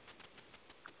 103.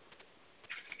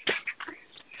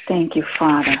 Thank you,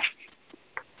 Father.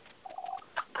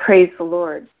 Praise the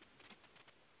Lord,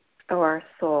 O our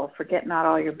soul. Forget not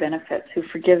all your benefits, who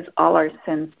forgives all our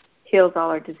sins, heals all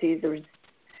our diseases,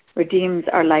 redeems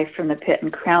our life from the pit,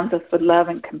 and crowns us with love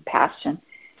and compassion,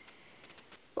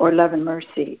 or love and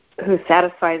mercy, who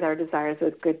satisfies our desires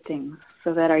with good things,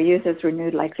 so that our youth is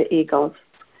renewed like the eagles.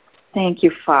 Thank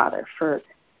you, Father, for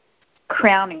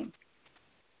crowning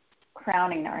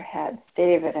our heads,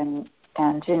 David and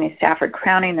Ginny Stafford,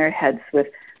 crowning their heads with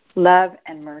love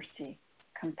and mercy,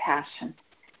 compassion.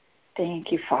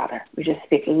 Thank you, Father. We just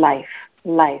speak life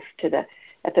at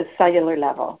the cellular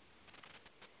level.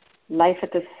 Life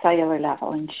at the cellular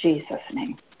level in Jesus'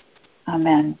 name.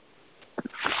 Amen.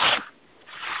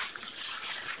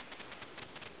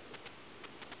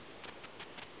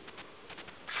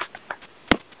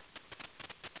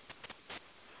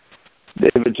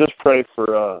 David, just pray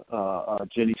for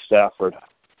Ginny Stafford.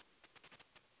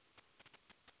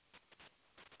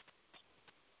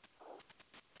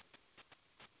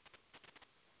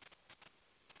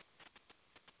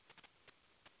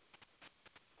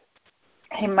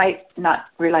 he might not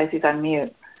realize he's on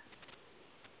mute.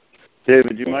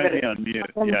 David, you might be on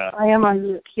mute. I am on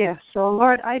mute, yes. So,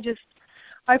 Lord, I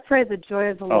pray the joy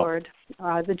of the Lord,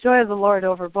 the joy of the Lord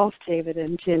over both David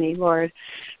and Jenny, Lord,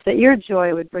 that your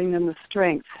joy would bring them the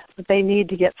strength that they need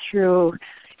to get through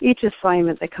each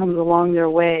assignment that comes along their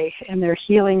way and their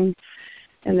healing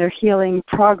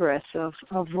progress of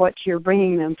what you're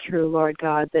bringing them through, Lord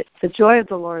God, that the joy of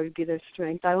the Lord would be their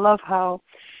strength. I love how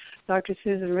Dr.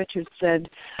 Susan Richards said,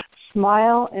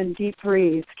 smile and deep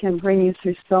breathe can bring you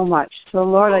through so much. So,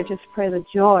 Lord, I just pray the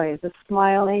joy, the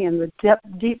smiling, and the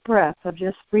deep breath of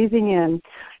just breathing in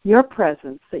your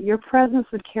presence, that your presence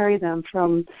would carry them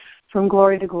from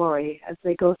glory to glory as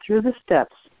they go through the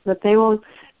steps, that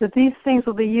these things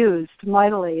will be used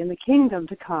mightily in the kingdom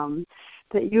to come,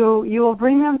 that you will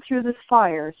bring them through this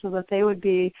fire so that they would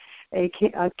be a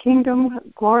kingdom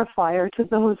glorifier to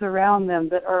those around them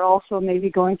that are also maybe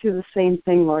going through the same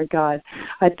thing, Lord God.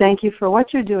 I thank you for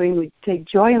what you're doing. We take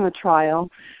joy in the trial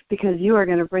because you are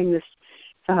going to bring this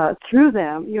through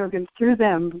them. You're going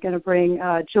to bring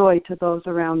joy to those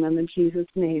around them in Jesus'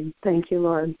 name. Thank you,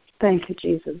 Lord. Thank you,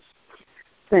 Jesus.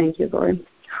 Thank you, Lord.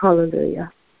 Hallelujah.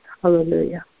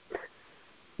 Hallelujah.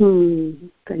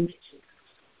 Thank you, Jesus.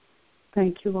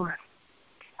 Thank you, Lord.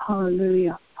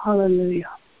 Hallelujah. Hallelujah.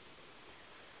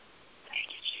 Thank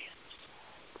you, Jesus.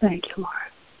 Thank you,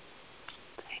 Lord.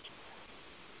 Thank you.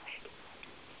 Thank you.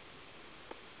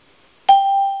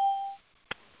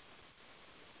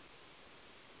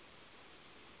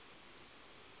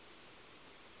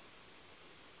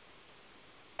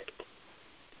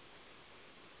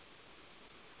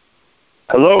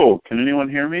 Hello, can anyone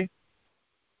hear me?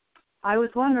 I was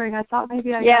wondering. I thought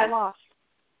maybe I got lost.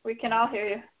 We can all hear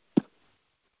you.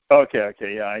 Okay,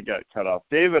 yeah, I got cut off.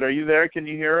 David, are you there? Can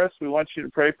you hear us? We want you to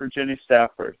pray for Jenny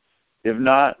Stafford. If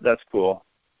not, that's cool.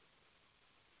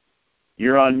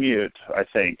 You're on mute, I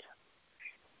think.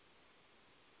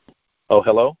 Oh,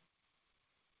 hello?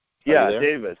 Yeah,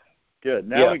 David. Good.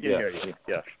 Now we can hear you.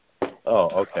 Yes. Oh,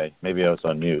 okay. Maybe I was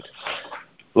on mute.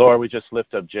 Lord, we just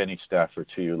lift up Jenny Stafford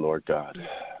to you, Lord God.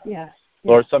 Yes.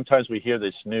 Lord, sometimes we hear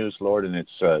this news, Lord, and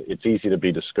it's easy to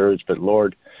be discouraged. But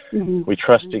Lord, we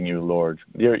trust in you, Lord.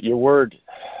 Your word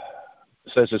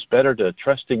says it's better to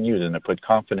trust in you than to put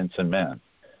confidence in man.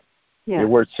 Yeah. Your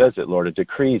word says it, Lord. It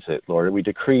decrees it, Lord. We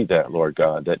decree that, Lord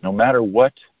God, that no matter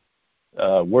what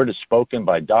word is spoken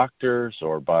by doctors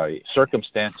or by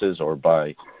circumstances or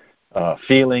by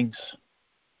feelings,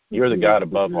 you're the God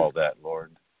above all that,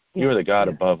 Lord. You're the God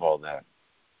above all that.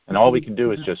 And all we can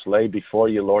do is just lay before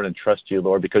you, Lord, and trust you,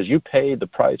 Lord, because you paid the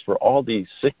price for all these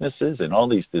sicknesses and all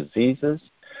these diseases.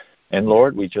 And,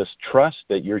 Lord, we just trust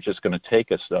that you're just going to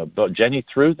take us, Jenny,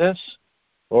 through this.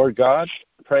 Lord God,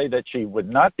 pray that she would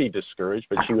not be discouraged,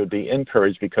 but she would be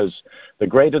encouraged, because the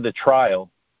greater the trial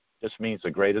just means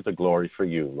the greater the glory for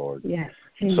you, Lord. Yes.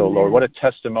 So, Lord, what a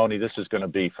testimony this is going to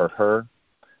be for her,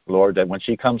 Lord, that when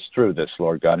she comes through this,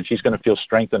 Lord God, and she's going to feel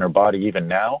strength in her body even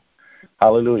now.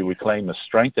 Hallelujah. We claim the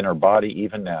strength in her body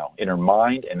even now, in her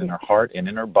mind and in her heart and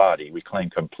in her body. We claim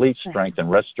complete strength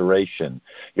and restoration.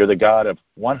 You're the God of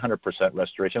 100%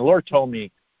 restoration. The Lord told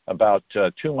me about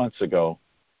 2 months ago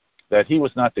that he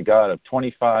was not the God of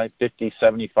 25, 50,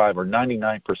 75, or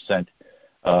 99%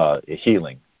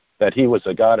 healing, that he was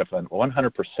a God of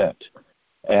 100%.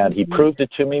 And he proved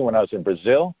it to me when I was in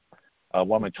Brazil. A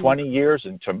woman 20 years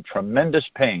in tremendous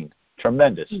pain,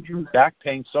 back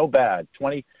pain so bad,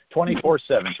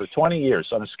 24/7 for 20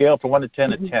 years on a scale from 1 to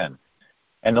 10 at 10.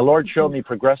 And the Lord showed me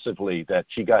progressively that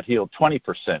she got healed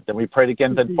 20%. Then we prayed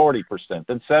again, then 40%,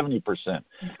 then 70%,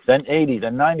 then 80,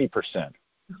 then 90%.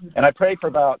 And I prayed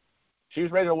for she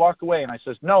was ready to walk away. And I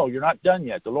says, no, you're not done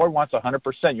yet. The Lord wants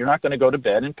 100%. You're not going to go to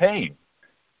bed in pain.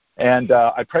 And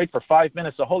I prayed for 5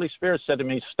 minutes. The Holy Spirit said to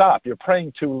me, stop, you're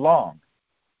praying too long.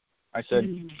 I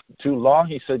said, too long?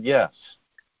 He said, yes.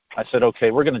 I said,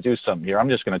 okay, we're going to do something here. I'm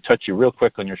just going to touch you real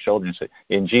quick on your shoulder and say,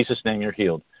 in Jesus' name, you're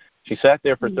healed. She sat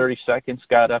there for 30 seconds,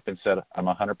 got up and said, I'm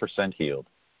 100% healed.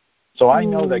 So I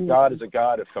know that God is a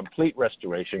God of complete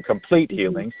restoration, complete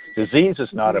healing. Disease is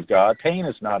not of God. Pain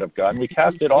is not of God. And we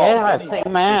cast it all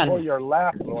before your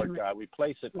lap, Lord God. We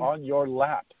place it on your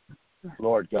lap,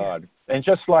 Lord God. And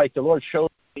just like the Lord showed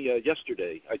me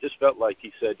yesterday, I just felt like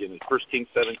he said in 1 Kings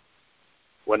 7,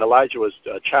 when Elijah was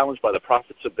challenged by the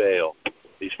prophets of Baal,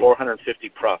 these 450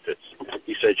 prophets,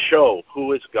 he said, show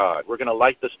who is God. We're going to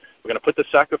light this. We're going to put the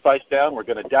sacrifice down. We're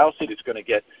going to douse it. It's going to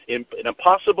get in an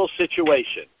impossible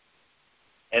situation.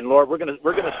 And, Lord, we're going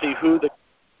to see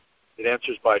it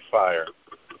answers by fire.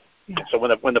 Yeah. So when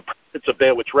the prophets of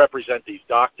Baal, which represent these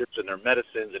doctors and their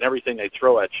medicines and everything they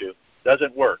throw at you,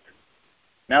 doesn't work,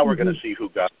 now we're going to see who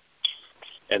God is.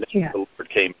 And then the Lord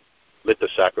came, lit the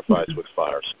sacrifice with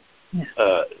fires.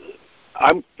 Yeah.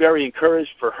 I'm very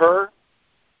encouraged for her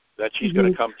that she's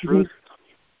going to come through.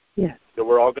 Yeah. That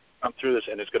we're all going to come through this,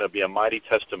 and it's going to be a mighty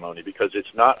testimony, because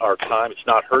it's not our time. It's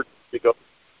not her to go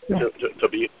to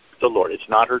be the Lord. It's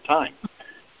not her time.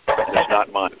 And it's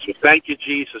not mine. So thank you,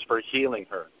 Jesus, for healing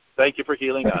her. Thank you for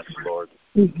healing us, Lord.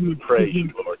 We praise you,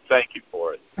 Lord. Thank you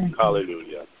for it.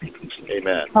 Hallelujah.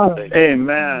 Amen.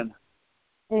 Amen.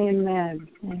 Amen.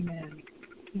 Amen.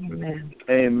 Amen.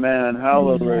 Amen.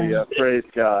 Hallelujah. Praise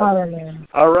God. Hallelujah.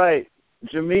 All right,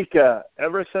 Jamaica,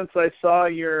 ever since I saw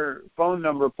your phone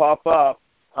number pop up,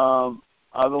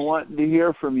 I've been wanting to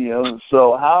hear from you.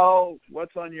 So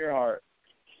what's on your heart?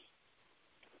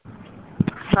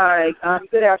 Hi.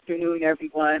 Good afternoon,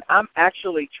 everyone. I'm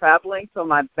actually traveling, so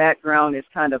my background is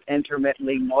kind of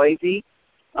intermittently noisy.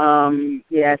 So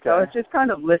I was just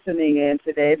kind of listening in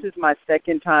today. This is my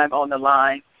second time on the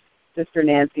line. Sister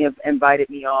Nancy invited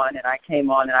me on, and I came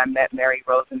on, and I met Mary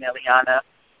Rose and Eliana,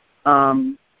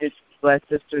 just blessed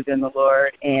sisters in the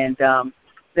Lord. And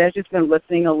they've just been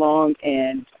listening along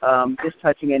and just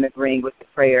touching and agreeing with the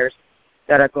prayers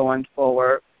that are going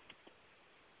forward.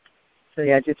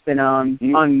 So just been on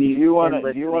mute. Do you want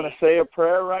to say a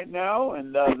prayer right now,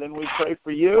 and then we pray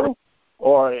for you,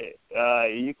 or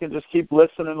you can just keep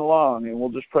listening along, and we'll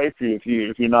just pray for you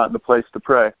if you're not in the place to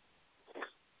pray.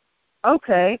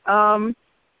 Okay. That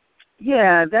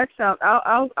sounds.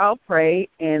 I'll pray,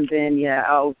 and then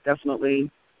I'll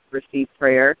definitely receive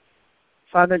prayer.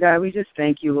 Father God, we just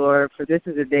thank you, Lord, for this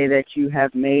is a day that you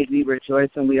have made. We rejoice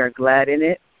and we are glad in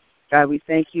it. God, we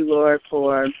thank you, Lord,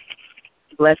 for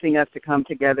blessing us to come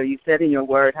together. You said in your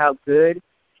word how good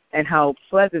and how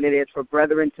pleasant it is for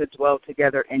brethren to dwell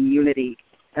together in unity.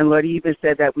 And Lord, you even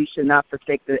said that we should not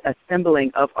forsake the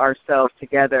assembling of ourselves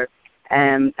together,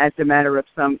 and as the matter of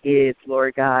some is,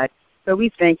 Lord God. So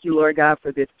we thank you, Lord God,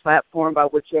 for this platform by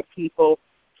which your people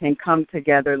can come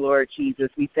together, Lord Jesus.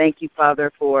 We thank you,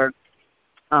 Father, for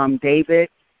David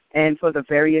and for the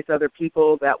various other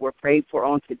people that were prayed for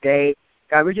on today.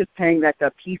 God, we're just praying that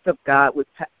the peace of God would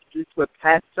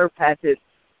surpasses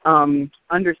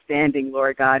understanding,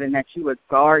 Lord God, and that you would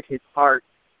guard his heart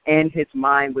and his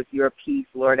mind with your peace,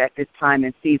 Lord, at this time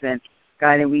and season.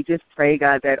 God, and we just pray,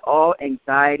 God, that all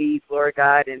anxieties, Lord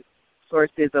God, and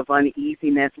sources of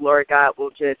uneasiness, Lord God, will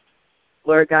just,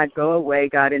 Lord God, go away,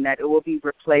 God, and that it will be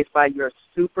replaced by your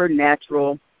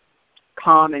supernatural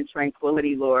calm and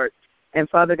tranquility, Lord. And,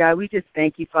 Father God, we just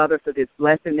thank you, Father, for this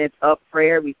blessedness of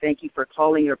prayer. We thank you for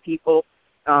calling your people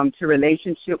to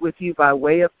relationship with you by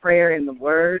way of prayer and the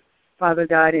word, Father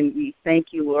God, and we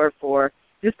thank you, Lord, for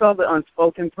just all the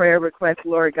unspoken prayer requests,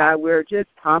 Lord God. We're just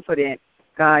confident,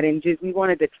 God, and just we want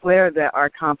to declare that our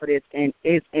confidence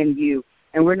is in you,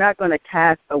 and we're not going to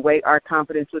cast away our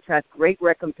confidence, which has great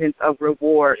recompense of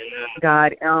reward,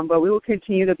 God, but we will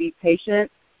continue to be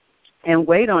patient and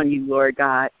wait on you, Lord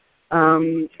God,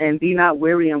 and be not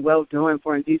weary in well-doing,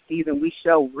 for in due season we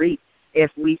shall reap if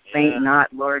we faint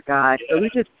not, Lord God. So we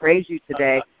just praise you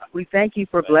today. We thank you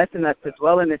for blessing us to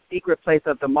dwell in the secret place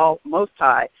of the Most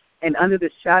High, and under the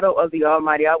shadow of the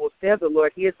Almighty I will say of the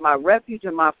Lord, he is my refuge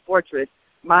and my fortress,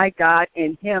 my God.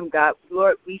 In him, God,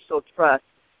 Lord, we shall trust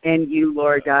in you,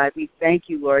 Lord God. We thank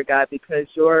you, Lord God, because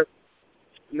your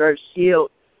shield,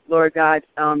 Lord God,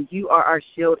 you are our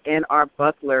shield and our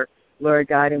buckler, Lord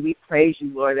God, and we praise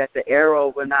you, Lord, that the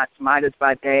arrow will not smite us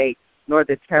by day, nor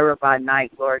the terror by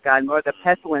night, Lord God, nor the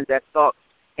pestilence that stalks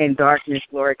in darkness,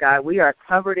 Lord God. We are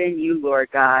covered in you, Lord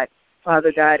God,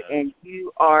 Father God, and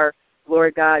you are,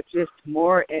 Lord God, just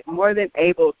more than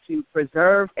able to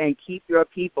preserve and keep your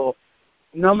people,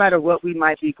 no matter what we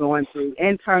might be going through,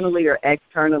 internally or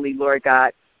externally, Lord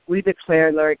God. We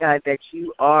declare, Lord God, that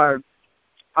you are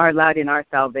our light in our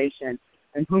salvation.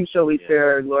 And whom shall we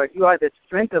fear, Lord? You are the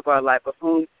strength of our life, of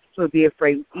whom shall we be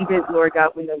afraid? Even, Lord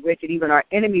God, when the wicked, even our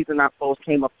enemies and our foes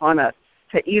came upon us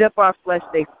to eat up our flesh,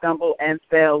 they stumble and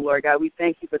fail, Lord God. We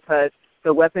thank you because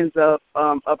the weapons of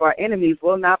our enemies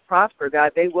will not prosper,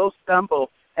 God. They will stumble,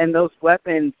 and those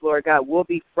weapons, Lord God, will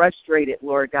be frustrated,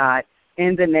 Lord God,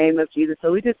 in the name of Jesus.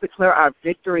 So we just declare our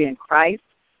victory in Christ.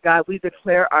 God, we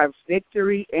declare our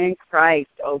victory in Christ,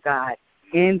 oh God,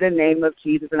 in the name of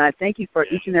Jesus. And I thank you for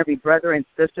each and every brother and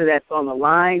sister that's on the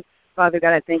line. Father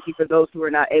God, I thank you for those who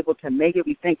are not able to make it.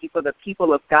 We thank you for the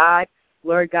people of God,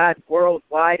 Lord God,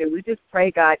 worldwide. And we just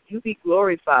pray, God, you be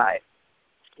glorified.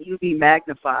 You be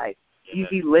magnified. You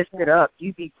be lifted up.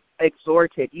 You be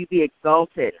exhorted. You be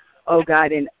exalted, oh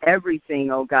God, in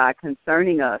everything, oh God,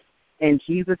 concerning us. In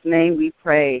Jesus' name we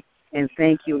pray and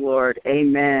thank you, Lord.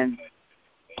 Amen.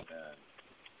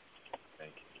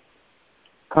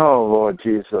 Oh, Lord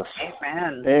Jesus.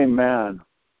 Amen. Amen.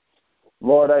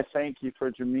 Lord, I thank you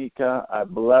for Jamaica. I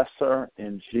bless her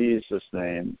in Jesus'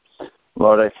 name.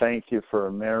 Lord, I thank you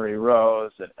for Mary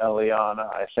Rose and Eliana.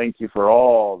 I thank you for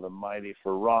all the mighty,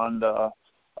 for Rhonda,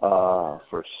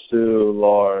 for Sue,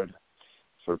 Lord,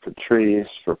 for Patrice,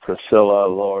 for Priscilla,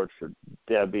 Lord, for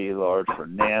Debbie, Lord, for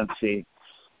Nancy,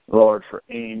 Lord, for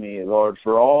Amy, Lord,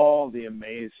 for all the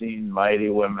amazing, mighty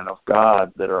women of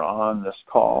God that are on this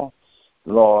call,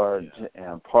 Lord,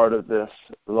 and part of this,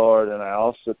 Lord. And I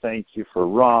also thank you for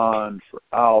Ron, for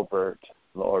Albert,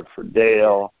 Lord, for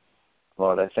Dale.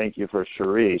 Lord, I thank you for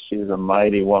Cherie. She's a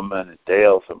mighty woman, and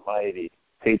Dale's a mighty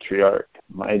patriarch,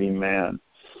 mighty man,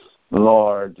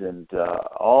 Lord, and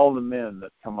all the men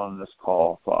that come on this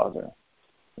call, Father,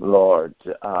 Lord,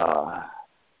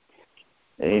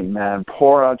 amen.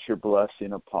 Pour out your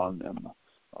blessing upon them,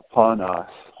 upon us.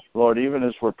 Lord, even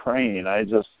as we're praying, I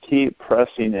just keep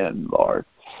pressing in, Lord,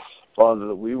 Father,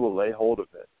 that we will lay hold of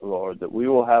it, Lord, that we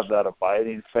will have that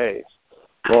abiding faith,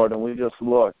 Lord, and we just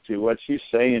look to what you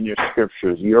say in your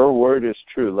scriptures. Your word is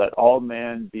true. Let all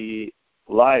men be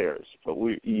liars, but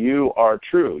you are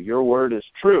true. Your word is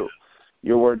true.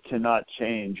 Your word cannot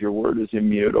change. Your word is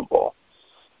immutable.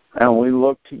 And we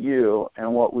look to you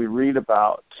and what we read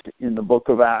about in the book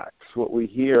of Acts, what we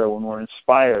hear when we're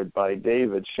inspired by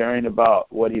David sharing about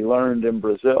what he learned in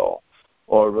Brazil,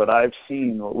 or what I've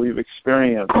seen, what we've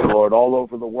experienced, Lord, all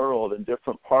over the world in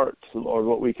different parts, Lord,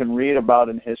 what we can read about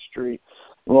in history,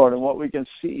 Lord, and what we can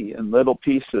see in little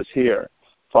pieces here.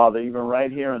 Father, even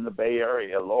right here in the Bay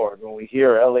Area, Lord, when we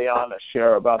hear Eliana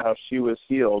share about how she was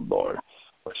healed, Lord,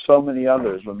 or so many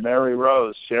others, when Mary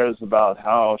Rose shares about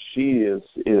how she is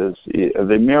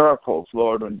the miracles,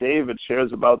 Lord, when David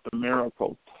shares about the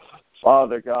miracles,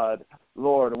 Father God,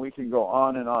 Lord, and we can go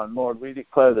on and on, Lord, we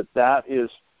declare that that is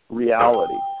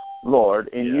reality, Lord,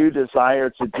 and you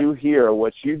desire to do here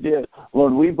what you did.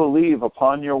 Lord, we believe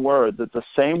upon your word that the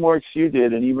same works you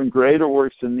did and even greater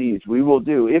works than these we will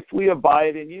do if we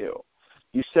abide in you.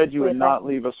 You said you would not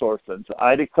leave us orphans.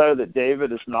 I declare that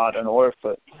David is not an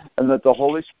orphan and that the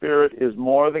Holy Spirit is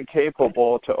more than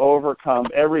capable to overcome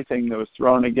everything that was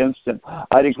thrown against him.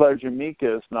 I declare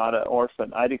Jamaica is not an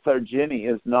orphan. I declare Ginny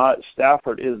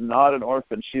Stafford is not an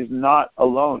orphan. She's not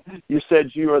alone. You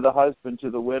said you are the husband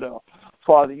to the widow.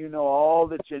 Father, you know all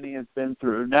that Ginny has been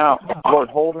through. Now, Lord,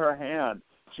 hold her hand.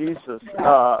 Jesus,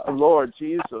 Lord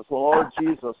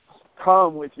Jesus,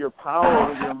 come with your power,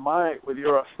 with your might, with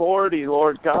your authority,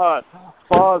 Lord God.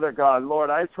 Father God, Lord,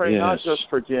 I pray not just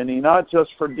for Jenny, not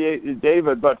just for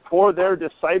David, but for their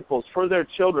disciples, for their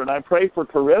children. I pray for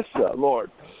Carissa, Lord.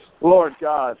 Lord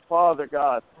God, Father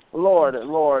God, Lord,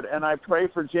 and I pray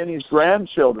for Jenny's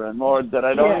grandchildren, Lord, that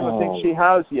I don't even think she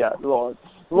has yet, Lord.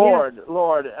 Lord,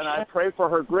 and I pray for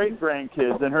her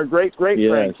great-grandkids and her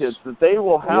great-great-grandkids, that they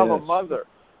will have a mother,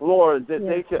 Lord, that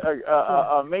they can,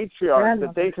 a matriarch,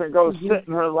 that they can go sit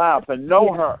in her lap and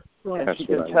know her, and she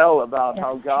can tell about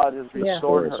how God has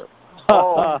restored her.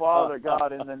 Oh, Father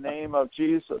God, in the name of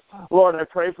Jesus. Lord, I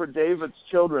pray for David's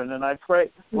children, and I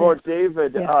pray, Lord,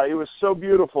 David, it was so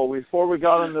beautiful. Before we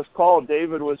got on this call,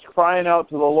 David was crying out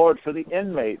to the Lord for the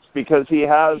inmates because he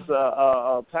has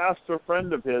a pastor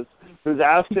friend of his who's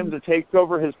asked him to take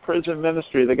over his prison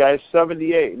ministry. The guy's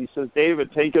 78, and he says,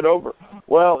 David, take it over.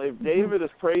 Well, if David is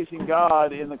praising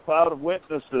God in the cloud of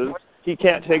witnesses, he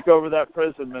can't take over that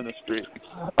prison ministry.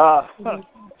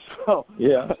 So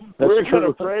we're going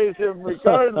to praise him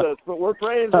regardless, but we're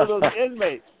praying for those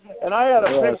inmates. And I had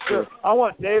a picture. I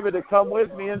want David to come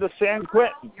with me into San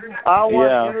Quentin. I want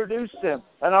to introduce him,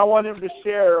 and I want him to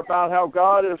share about how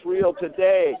God is real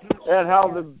today and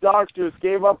how the doctors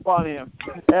gave up on him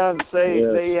and say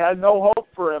they had no hope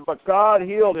for him, but God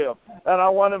healed him. And I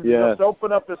want him to just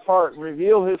open up his heart and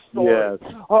reveal his story.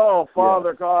 Oh,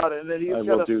 Father God, and then he's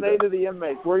going to say to the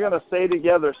inmates, we're going to say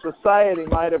together, society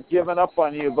might have given up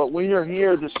on you, but we are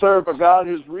here to serve a God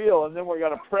who's real, and then we're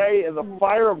going to pray, and the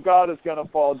fire of God is going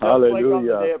to fall, just like on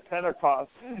the day of Pentecost,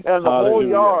 and the whole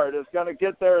yard is going to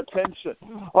get their attention.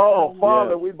 Oh,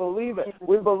 Father, we believe it.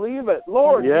 We believe it.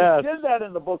 Lord, you did that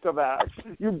in the book of Acts.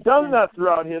 You've done that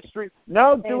throughout history.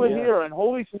 Now do it here. And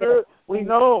Holy Spirit, we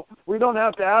know we don't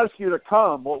have to ask you to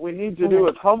come. What we need to do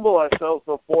is humble ourselves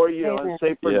before you and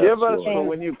say, forgive us for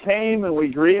when you came and we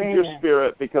grieved your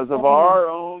spirit because of our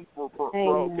own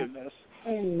brokenness.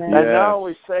 And now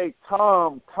we say,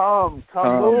 come,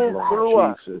 move through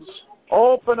us.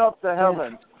 Open up the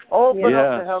heavens. Open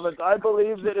up the heavens. I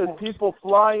believe that as people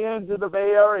fly into the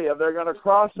Bay Area, they're going to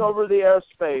cross over the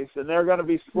airspace, and they're going to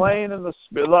be slain in the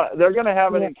spirit. They're going to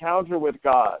have an encounter with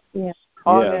God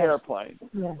on the airplane.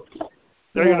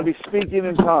 They're going to be speaking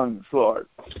in tongues, Lord.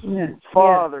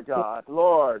 Father God,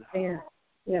 Lord.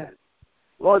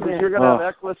 Lord, that you're going to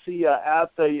have ecclesia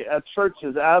at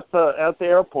churches, at the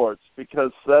airports,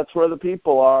 because that's where the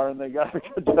people are, and they got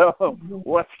to tell them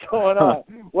what's going on.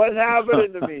 What's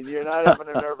happening to me? You're not having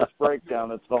a nervous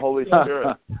breakdown. It's the Holy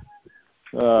Spirit.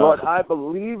 Lord, I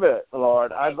believe it,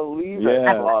 Lord. I believe it,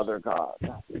 Father God.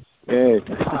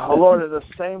 Lord, in the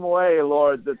same way,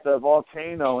 Lord, that the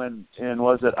volcano in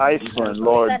was it Iceland,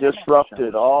 Lord,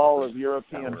 disrupted all of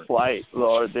European flight,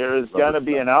 Lord. There is going to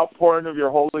be an outpouring of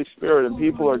your Holy Spirit, and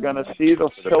people are going to see the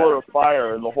pillar of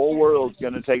fire, and the whole world's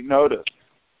going to take notice.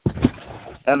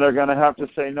 And they're going to have to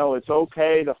say, no, it's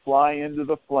okay to fly into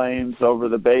the flames over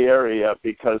the Bay Area,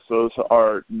 because those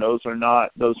are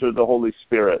the Holy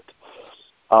Spirit.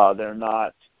 They're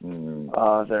not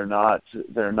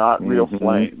real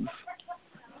flames.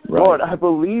 Right. Lord, I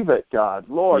believe it, God.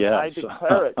 Lord, I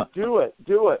declare it. Do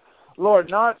it. Lord,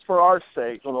 not for our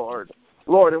sake, Lord.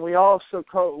 Lord, and we also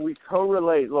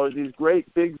correlate, Lord, these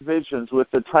great big visions with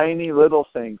the tiny little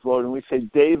things, Lord, and we say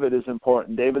David is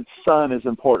important. David's son is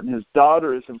important. His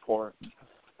daughter is important,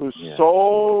 who's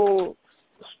so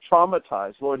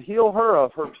traumatized. Lord, heal her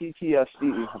of her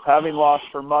PTSD, of having lost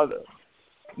her mother.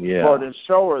 Lord, and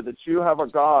show her that you have a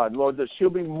God, Lord, that she'll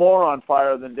be more on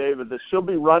fire than David, that she'll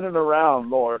be running around,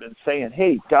 Lord, and saying,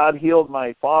 hey, God healed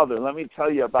my father. Let me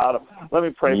tell you about him. Let me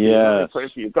pray for you. Let me pray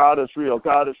for you. God is real.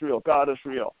 God is real. God is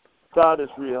real. God is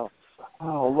real.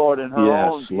 Oh, Lord, in her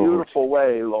own beautiful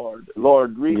way, Lord.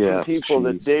 Lord, reaching people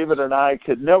that David and I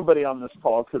nobody on this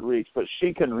call could reach, but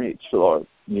she can reach, Lord.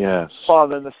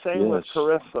 Father, and the same with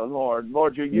Carissa, Lord.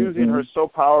 Lord, you're using her so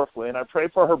powerfully, and I pray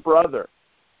for her brother.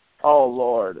 Oh,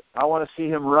 Lord, I want to see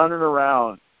him running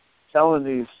around telling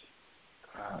these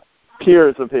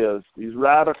peers of his, these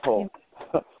radical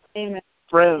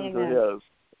friends of his,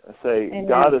 say,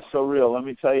 God is so real. Let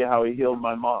me tell you how he healed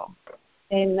my mom.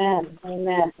 Amen.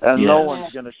 And no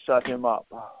one's going to shut him up.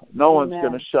 No one's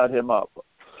going to shut him up.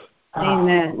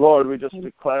 Amen. Lord, we just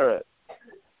declare it.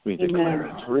 We declare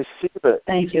it. Receive it.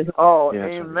 Thank you. Oh,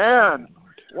 amen.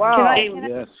 Wow.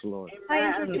 Yes, Lord. Can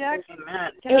I interject?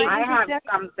 I have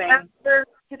something.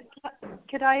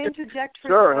 Could I interject?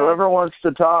 Sure. Whoever wants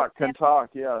to talk can talk.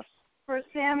 Yes. For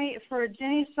Sammy, for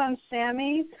Jenny's son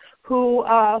Sammy,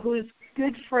 whose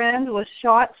good friend was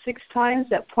shot 6 times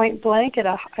at point blank at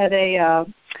a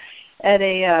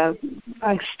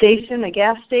station, a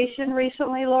gas station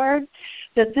recently, Lord,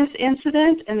 that this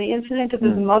incident and the incident of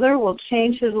his mother will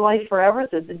change his life forever,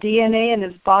 that the DNA in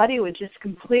his body would just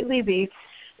completely be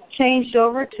changed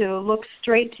over to look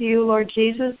straight to you, Lord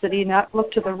Jesus, that he not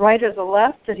look to the right or the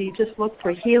left, that he just look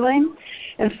for healing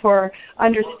and for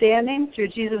understanding through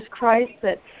Jesus Christ,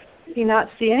 that he not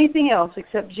see anything else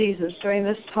except Jesus during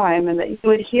this time, and that you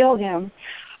would heal him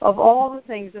of all the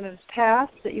things in his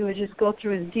past, that you would just go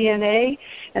through his DNA,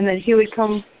 and that he would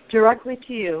come directly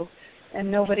to you and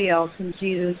nobody else, in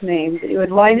Jesus' name. That you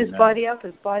would line his body up,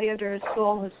 his body under his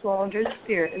soul under his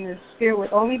spirit, and his spirit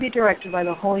would only be directed by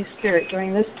the Holy Spirit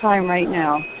during this time right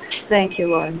now. Thank you,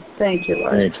 Lord. Thank you,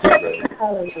 Lord. Thank you, Lord.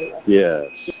 Hallelujah. Yes.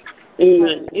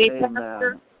 Amen.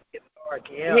 Amen.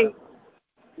 Hey,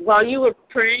 while you were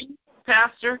praying,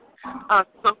 Pastor,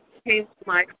 something came to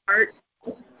my heart.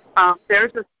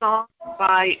 There's a song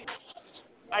by,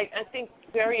 I think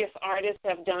various artists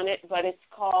have done it, but it's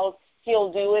called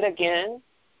He'll Do It Again.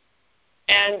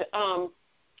 And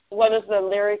one of the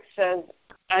lyrics says,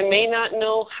 I may not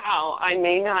know how, I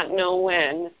may not know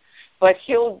when, but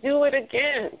he'll do it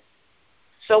again.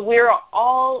 So we're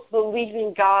all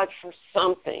believing God for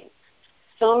something.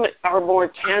 Some are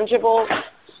more tangible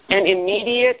and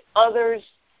immediate. Others,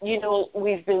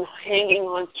 we've been hanging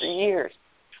on for years.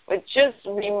 But just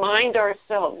remind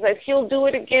ourselves that he'll do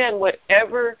it again.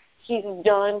 Whatever he's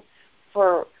done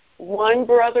for one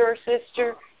brother or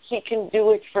sister, he can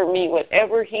do it for me.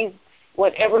 Whatever he's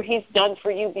done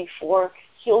for you before,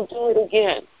 he'll do it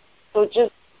again. So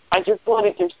I just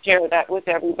wanted to share that with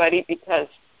everybody because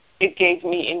it gave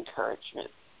me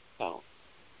encouragement. So.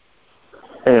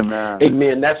 Amen.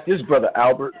 Amen. That's this, Brother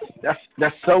Albert.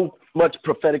 That's so much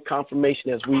prophetic confirmation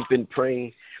as we've been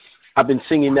praying. I've been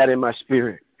singing that in my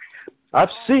spirit. I've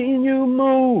seen you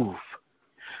move.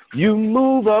 You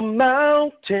move a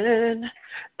mountain,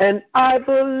 and I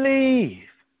believe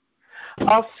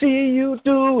I'll see you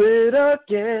do it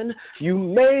again. You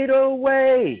made a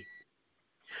way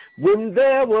when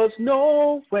there was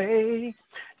no way,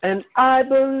 and I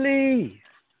believe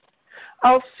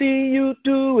I'll see you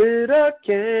do it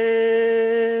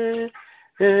again.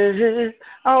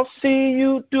 I'll see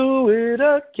you do it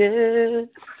again.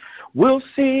 We'll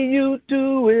see you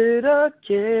do it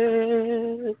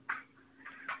again.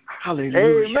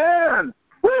 Hallelujah. Amen.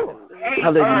 Woo.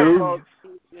 Hallelujah.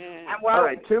 All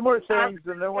right, two more things,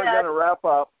 and then we're going to wrap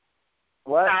up.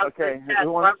 What? Okay,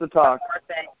 who wants to talk?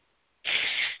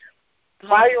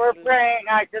 While you were praying,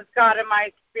 I just got in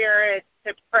my spirit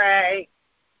to pray.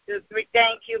 We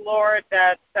thank you, Lord,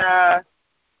 that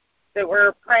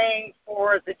we're praying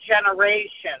for the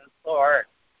generations, Lord.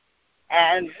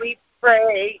 And we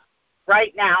pray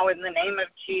right now in the name of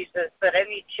Jesus that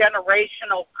any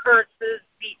generational curses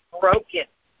be broken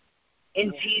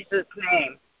in Jesus'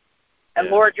 name. And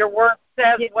Lord, your word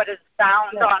says what is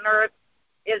bound on earth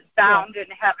is bound in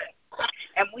heaven.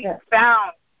 And we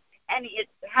bound any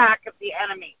attack of the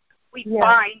enemy. We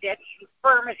bind any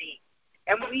infirmity.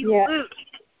 And we loose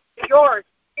your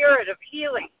spirit of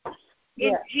healing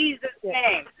in Jesus'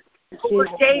 name over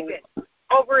David,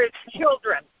 over his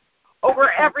children,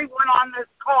 over everyone on this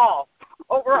call,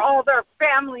 over all their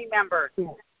family members.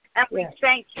 And we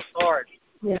thank you, Lord.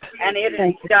 And it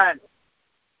is done.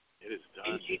 It is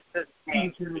done. In Jesus'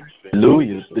 name.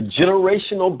 Hallelujah. The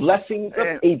generational blessings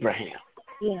of Abraham.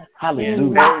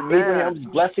 Hallelujah. Amen. Abraham's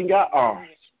blessing are ours.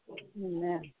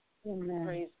 Amen. Amen.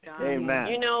 Praise God. Amen.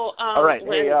 You know, All right.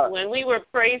 when we were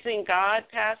praising God,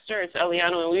 Pastor, it's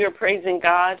Eliana, when we were praising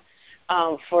God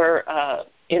for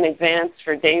in advance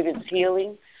for David's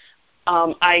healing,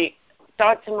 I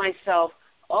thought to myself,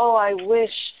 oh, I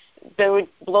wish they would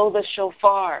blow the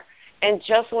shofar. And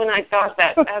just when I thought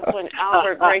that, that's when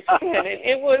Albert Grace hit it.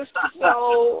 It was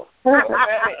so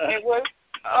prophetic. It was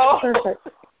Perfect.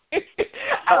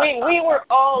 I mean, we were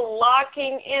all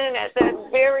locking in at that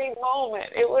very moment.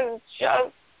 It was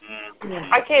just,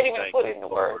 I can't even put it into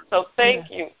words. So thank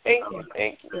you,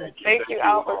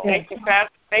 Albert. Thank you,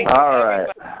 Pastor. Thank you,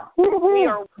 everybody. We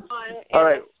are one in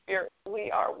the Spirit.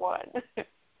 We are one.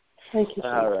 Thank you.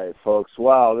 All right, folks.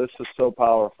 Wow, this is so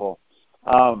powerful.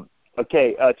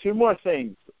 Okay, two more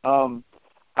things.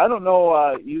 I don't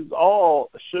know, you all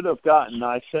should have gotten,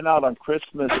 I sent out on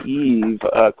Christmas Eve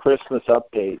a Christmas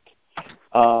update.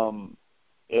 And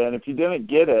if you didn't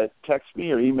get it, text me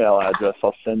your email address.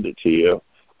 I'll send it to you.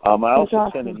 I also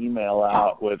sent an email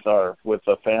out with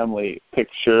a family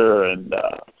picture, and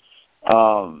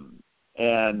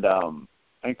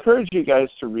I encourage you guys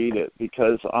to read it,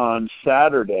 because on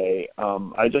Saturday,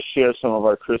 I just shared some of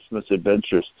our Christmas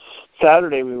adventures.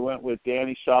 Saturday, we went with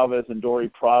Danny Chavez and Dory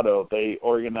Prado. They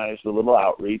organized a little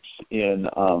outreach in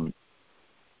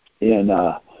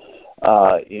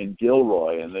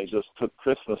Gilroy, and they just took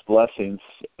Christmas blessings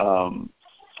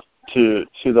to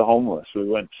the homeless. We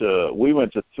went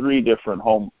to 3 different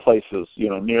home places,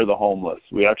 near the homeless.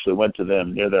 We actually went to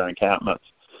them near their encampments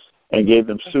and gave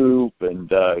them soup and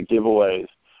giveaways.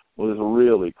 It was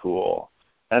really cool.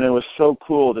 And it was so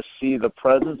cool to see the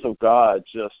presence of God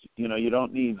just, you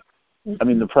don't need,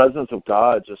 the presence of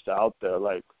God just out there.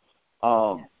 Like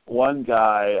one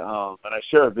guy, and I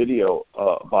share a video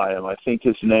by him. I think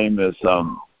his name is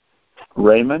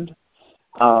Raymond.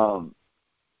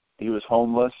 He was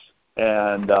homeless,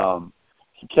 and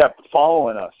he kept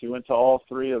following us. He went to all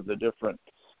 3 of the different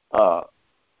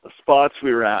spots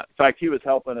we were at. In fact, he was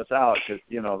helping us out because,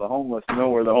 the homeless know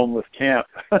where the homeless camp.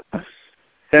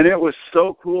 And it was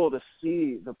so cool to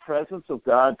see the presence of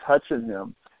God touching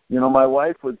him. My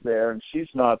wife was there, and she's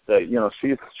not the,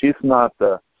 she's not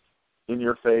the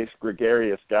in-your-face,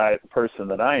 gregarious person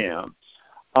that I am.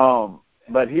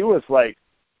 But he was like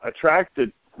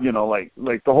attracted, like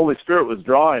the Holy Spirit was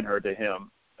drawing her to him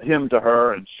to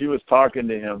her, and she was talking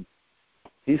to him.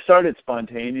 He started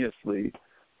spontaneously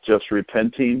just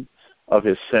repenting of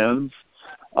his sins.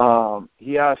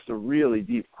 He asked a really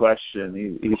deep question.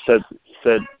 He said,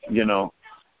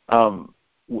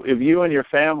 if you and your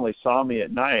family saw me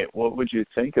at night, what would you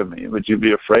think of me? Would you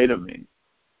be afraid of me?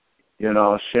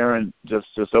 Sharon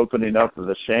just opening up of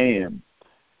the shame.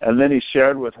 And then he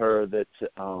shared with her that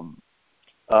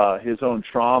his own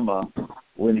trauma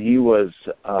when he was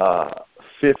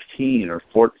 15,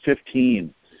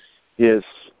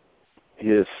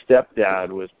 his stepdad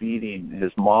was beating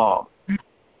his mom,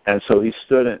 and so he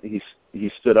stood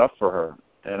up for her.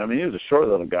 And he was a short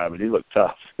little guy, but he looked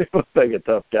tough. He looked like a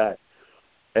tough guy.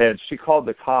 And she called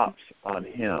the cops on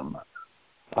him.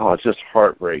 Oh, it's just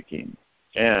heartbreaking.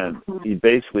 And he'd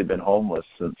basically been homeless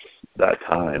since that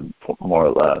time, more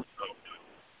or less.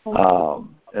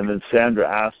 And then Sandra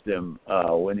asked him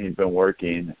when he'd been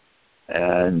working,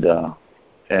 and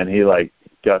he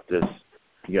got this,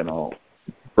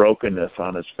 brokenness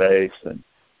on his face and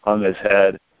hung his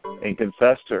head and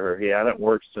confessed to her he hadn't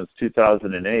worked since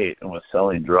 2008 and was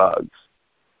selling drugs.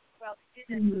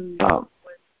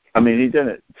 I mean, he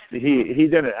didn't. He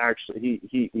didn't actually.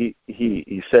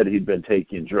 He said he'd been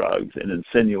taking drugs and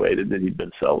insinuated that he'd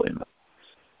been selling them.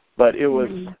 But it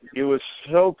was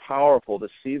so powerful to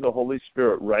see the Holy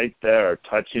Spirit right there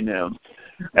touching him,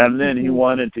 and then he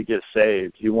wanted to get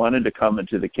saved. He wanted to come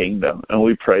into the kingdom, and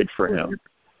we prayed for him.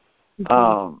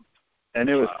 And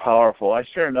it was powerful. I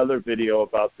share another video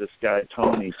about this guy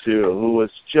Tony too, who was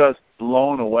just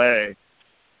blown away.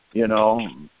 And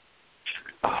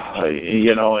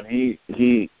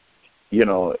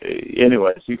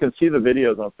anyways, you can see the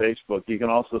videos on Facebook. You can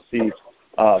also see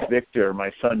Victor,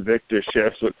 my son Victor,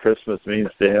 shares what Christmas means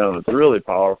to him. It's really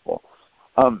powerful.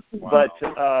 But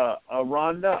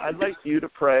Rhonda, I'd like you to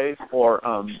pray for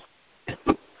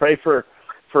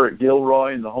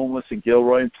Gilroy and the homeless in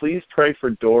Gilroy, and please pray for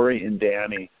Dory and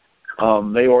Danny.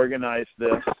 They organized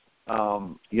this.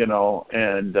 And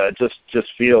just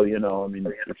feel, I mean,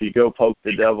 if you go poke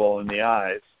the devil in the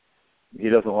eyes, he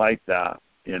doesn't like that,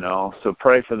 So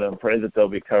pray for them. Pray that they'll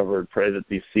be covered. Pray that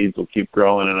these seeds will keep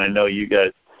growing. And I know you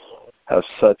guys have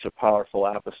such a powerful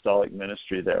apostolic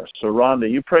ministry there. So, Rhonda,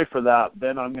 you pray for that.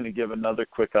 Then I'm going to give another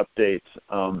quick update.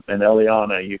 And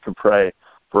Eliana, you can pray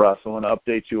for us. I want to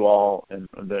update you all and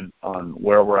then on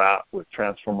where we're at with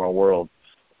Transform Our World.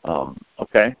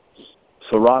 Okay?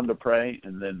 So, Rhonda, pray,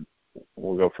 and then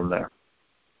we'll go from there.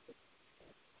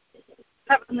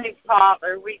 Heavenly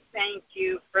Father, we thank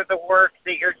you for the work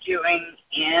that you're doing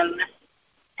in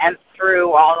and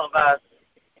through all of us.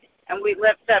 And we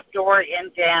lift up Dory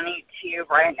and Danny to you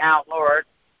right now, Lord.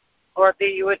 Lord,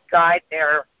 that you would guide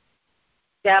their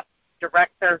steps,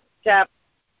 direct their steps,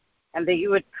 and that you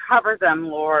would cover them,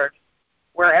 Lord,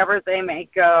 wherever they may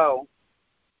go,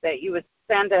 that you would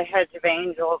send a hedge of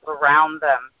angels around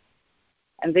them,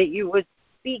 and that you would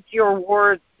speak your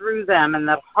word through them and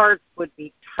that hearts would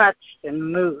be touched and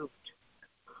moved.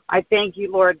 I thank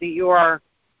you, Lord, that you are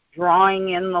drawing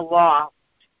in the lost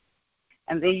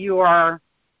and that you are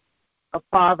a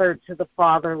father to the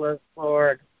fatherless,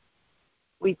 Lord.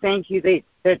 We thank you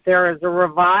that there is a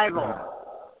revival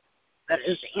that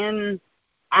is in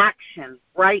action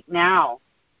right now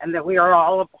and that we are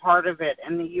all a part of it,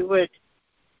 and that you would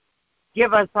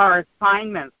give us our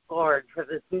assignments, Lord, for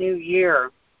this new year.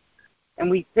 And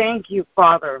we thank you,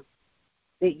 Father,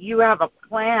 that you have a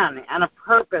plan and a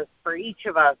purpose for each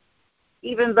of us,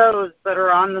 even those that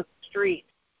are on the street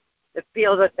that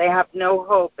feel that they have no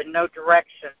hope and no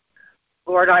direction.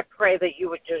 Lord, I pray that you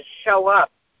would just show up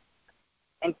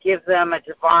and give them a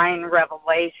divine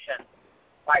revelation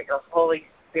by your Holy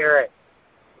Spirit.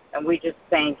 And we just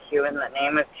thank you in the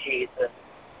name of Jesus.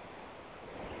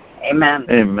 Amen.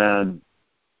 Amen.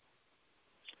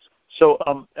 So,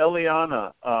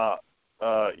 Eliana,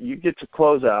 you get to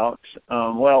close out.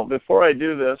 Well, before I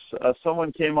do this,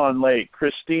 someone came on late.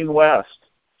 Christine West.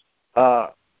 We're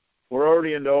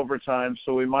already into overtime,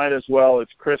 so we might as well.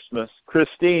 It's Christmas.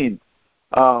 Christine,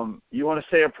 you want to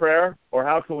say a prayer, or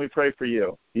how can we pray for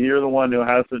you? You're the one who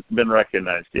hasn't been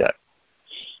recognized yet.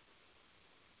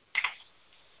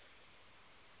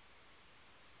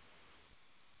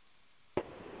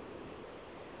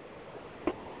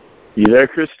 You there,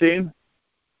 Christine?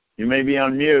 You may be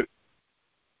on mute.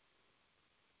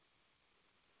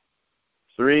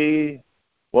 3.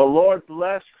 Well, Lord,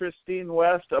 bless Christine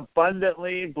West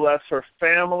abundantly. Bless her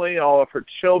family, all of her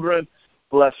children.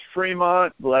 Bless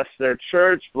Fremont. Bless their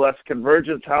church. Bless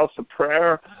Convergence House of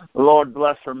Prayer. Lord,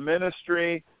 bless her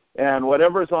ministry and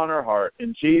whatever's on her heart.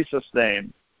 In Jesus'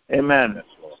 name, amen.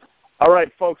 All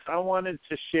right, folks, I wanted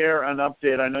to share an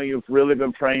update. I know you've really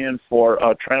been praying for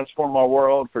Transform Our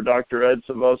World, for Dr. Ed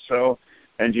Savoso,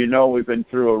 and you know we've been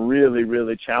through a really,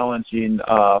 really challenging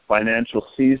financial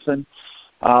season,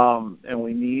 and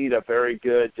we need a very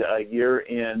good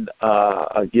year-end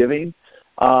giving.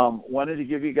 Wanted to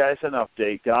give you guys an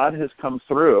update. God has come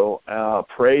through.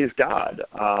 Praise God.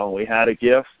 We had a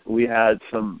gift. We had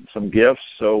some gifts,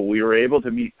 so we were able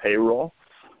to meet payroll.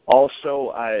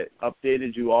 Also, I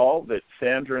updated you all that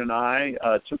Sandra and I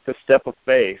took the step of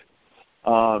faith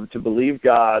to believe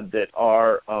God that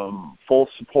our full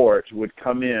support would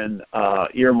come in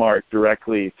earmarked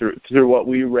directly through what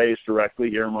we raised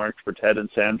directly, earmarked for Ted and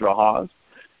Sandra Hawes.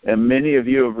 And many of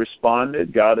you have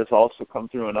responded. God has also come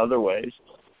through in other ways.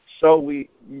 So we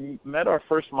met our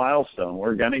first milestone.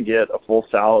 We're going to get a full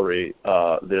salary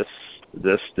this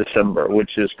December,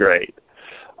 which is great.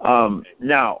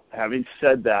 Now, having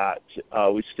said that,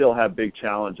 we still have big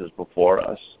challenges before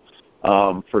us.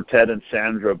 For Ted and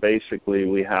Sandra, basically,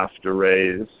 we have to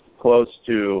raise close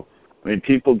to,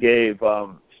 people gave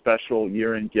special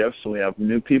year-end gifts, so we have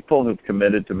new people who've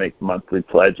committed to make monthly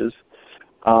pledges.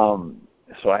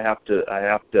 so I have to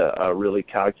really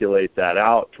calculate that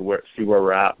out to see where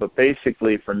we're at. But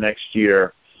basically, for next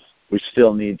year, we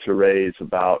still need to raise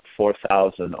about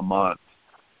 $4,000 a month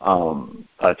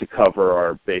to cover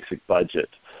our basic budget.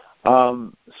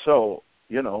 So,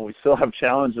 we still have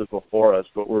challenges before us,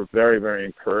 but we're very, very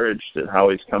encouraged at how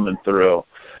he's coming through.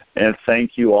 And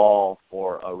thank you all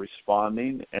for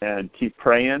responding, and keep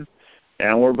praying.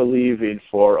 And we're believing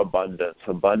for abundance,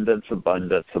 abundance,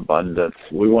 abundance, abundance.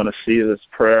 We want to see this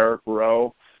prayer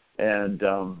grow. And,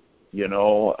 the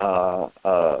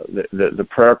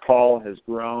prayer call has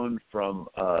grown from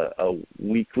a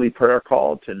weekly prayer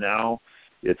call to now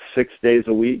it's 6 days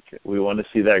a week. We want to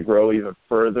see that grow even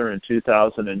further in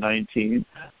 2019.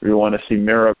 We want to see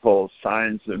miracles,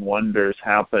 signs, and wonders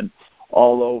happen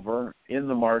all over in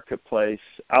the marketplace,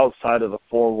 outside of the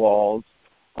four walls,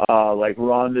 like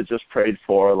Rhonda just prayed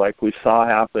for, like we saw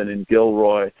happen in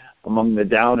Gilroy, among the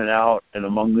down and out and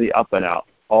among the up and out,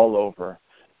 all over.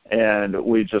 And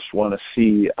we just want to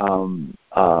see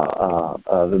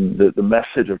the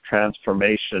message of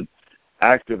transformation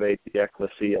activate the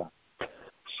ecclesia.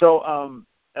 So,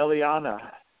 Eliana,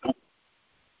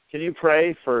 can you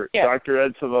pray for Dr.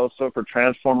 Ed Silvoso for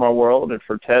Transform Our World and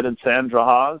for Ted and Sandra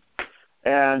Haas?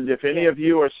 And if any of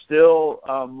you are still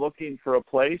looking for a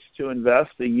place to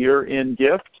invest a year-end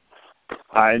gift,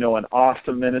 I know an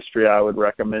awesome ministry I would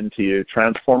recommend to you,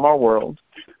 Transform Our World,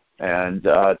 and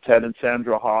Ted and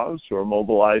Sandra Haas, who are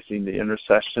mobilizing the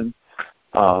intercession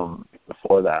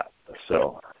for that.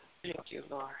 So, thank you,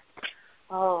 Lord.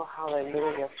 Oh,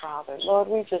 hallelujah, Father. Lord,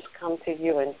 we just come to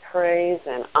you in praise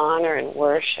and honor and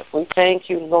worship. We thank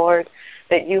you, Lord,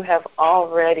 that you have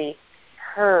already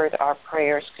heard our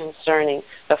prayers concerning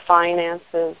the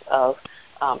finances of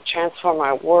Transform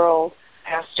Our World,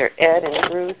 Pastor Ed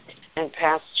and Ruth, and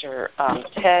Pastor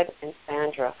Ted and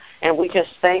Sandra. And we just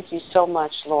thank you so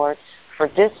much, Lord, for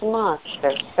this month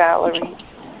their salary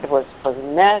was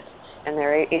met, and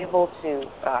they're able to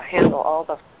handle all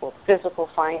the physical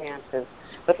finances.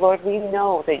 But, Lord, we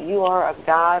know that you are a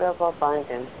God of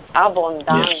abundance.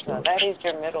 Abundanza, yes, that is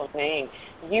your middle name.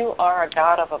 You are a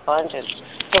God of abundance.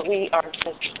 So we are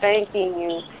just thanking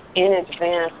you in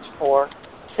advance for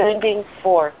sending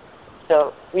forth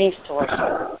the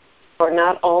resources for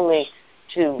not only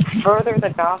to further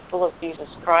the gospel of Jesus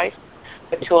Christ,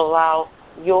 but to allow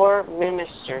your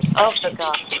ministers of the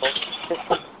gospel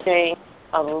to sustain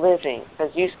a living,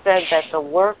 because you said that the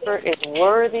worker is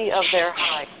worthy of their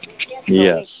hire. So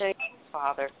yes, we thank you,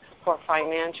 Father, for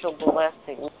financial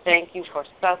blessing. We thank you for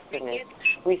sustenance.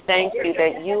 We thank you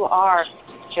that you are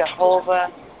Jehovah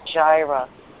Jireh,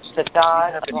 the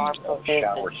God of our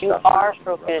provision. You are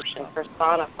provision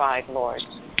personified, Lord.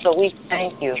 So we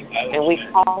thank you, and we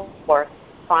call for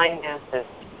finances,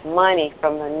 money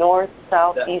from the north,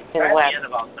 south, east, and west.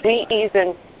 We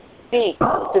even speak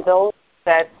to those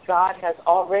that God has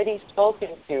already spoken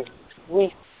to.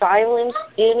 We silence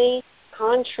any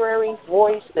contrary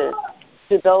voices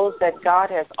to those that God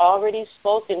has already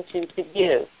spoken to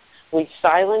give. We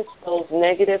silence those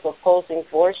negative opposing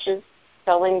voices,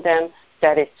 telling them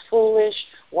that it's foolish,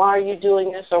 why are you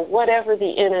doing this, or whatever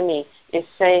the enemy is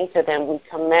saying to them. We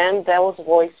command those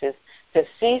voices to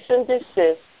cease and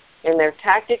desist in their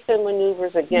tactics and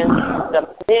maneuvers against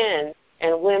the men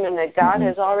and women that God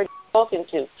has already spoken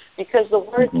to, because the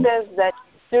word says that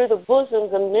through the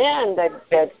bosoms of men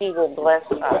that he will bless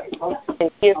us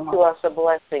and give to us a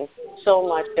blessing so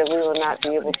much that we will not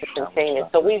be able to contain it.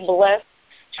 So we bless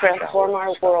Transform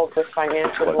Our World with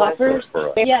financial blessings.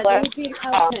 We bless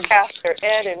Pastor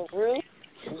Ed and Ruth.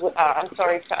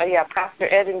 Pastor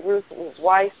Ed and Ruth and his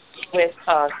wife with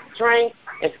strength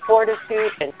and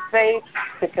fortitude and faith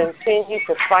to continue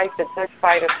to fight the good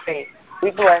fight of faith.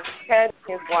 We bless Ted,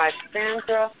 his wife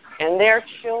Sandra, and their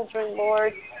children,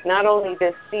 Lord, not only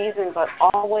this season but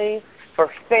always, for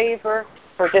favor,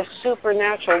 for this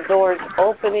supernatural doors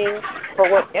opening, for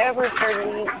whatever their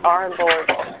needs are,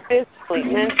 Lord, physically,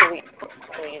 mentally,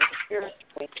 emotionally, and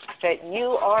spiritually, that you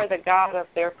are the God of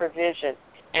their provision,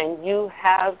 and you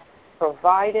have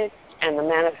provided, and the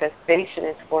manifestation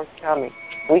is forthcoming.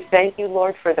 We thank you,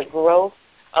 Lord, for the growth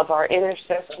of our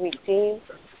intercessory team.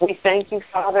 We thank you,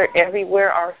 Father,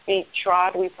 everywhere our feet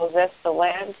trod, we possess the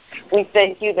land. We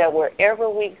thank you that wherever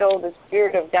we go, the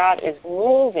Spirit of God is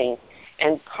moving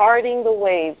and parting the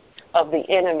waves of the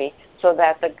enemy so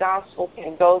that the gospel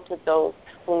can go to those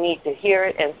who need to hear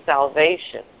it, and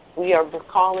salvation. We are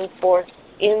calling forth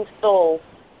in soul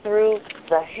through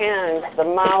the hands, the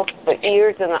mouth, the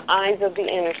ears, and the eyes of the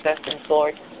intercessors,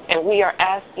 Lord. And we are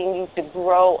asking you to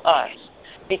grow us,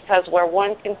 because where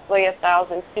one can slay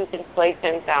 1,000, two can slay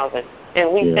 10,000.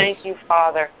 And we thank you,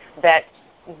 Father, that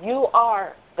you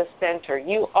are the center.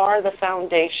 You are the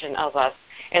foundation of us.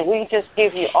 And we just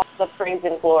give you all the praise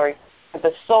and glory for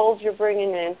the souls you're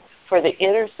bringing in, for the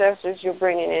intercessors you're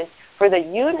bringing in, for the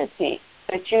unity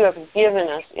that you have given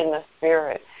us in the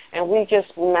Spirit. And we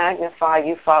just magnify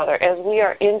you, Father, as we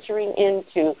are entering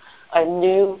into a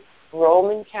new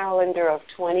Roman calendar of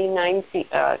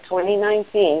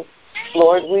 2019.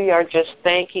 Lord, we are just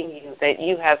thanking you that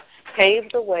you have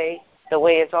paved the way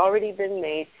has already been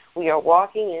made. We are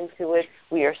walking into it.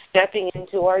 We are stepping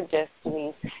into our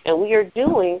destinies. And we are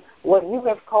doing what you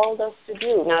have called us to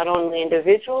do, not only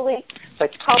individually,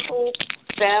 but couples,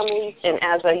 families, and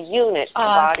as a unit,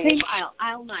 body.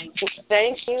 Aisle 9.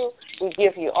 Thank you. We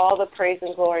give you all the praise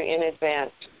and glory in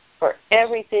advance for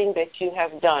everything that you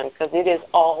have done, because it is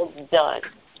all done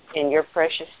in your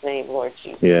precious name, Lord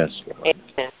Jesus. Yes.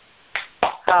 Amen.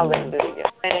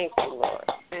 Hallelujah. Thank you, Lord.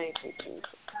 Thank you, Jesus.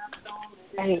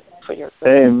 Thank you for your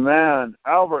goodness. Amen.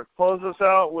 Albert, close us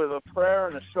out with a prayer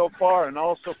and a shofar. And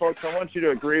also, folks, I want you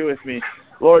to agree with me.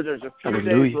 Lord, there's a few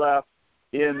days left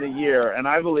in the year, and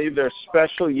I believe there's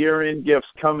special year-end gifts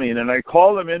coming, and I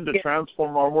call them in to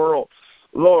transform our world.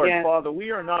 Lord, Father,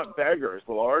 we are not beggars,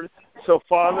 Lord. So,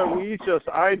 Father,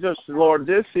 Lord,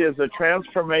 this is a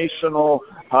transformational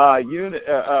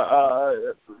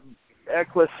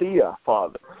ecclesia,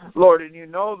 Father. Lord, and you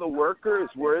know the worker is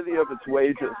worthy of its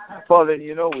wages. Father, and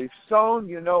you know we've sown,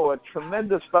 you know a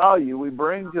tremendous value we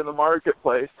bring to the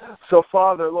marketplace. So,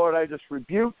 Father, Lord, I just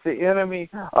rebuke the enemy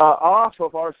off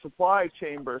of our supply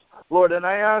chambers, Lord, and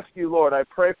I ask you, Lord, I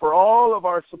pray for all of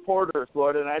our supporters,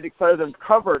 Lord, and I declare them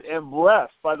covered and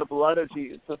blessed by the blood of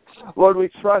Jesus. Lord, we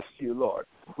trust you, Lord.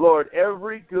 Lord,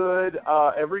 every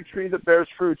tree that bears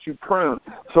fruit, you prune.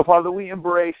 So, Father, we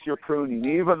embrace your pruning,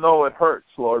 even though it hurts,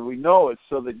 Lord. We know it's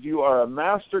so that you are a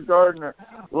master gardener,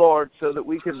 Lord, so that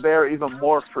we can bear even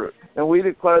more fruit. And we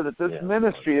declare that this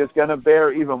ministry is going to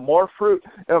bear even more fruit.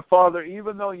 And, Father,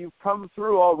 even though you've come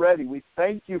through already, we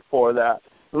thank you for that,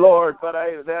 Lord. But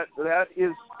that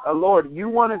is, Lord, you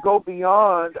want to go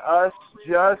beyond us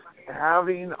just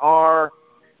having our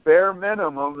bare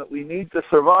minimum that we need to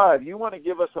survive. You want to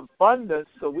give us abundance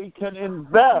so we can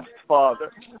invest,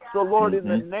 Father. So, Lord, in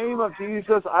the name of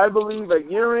Jesus, I believe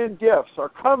that year-end gifts are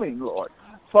coming, Lord.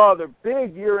 Father,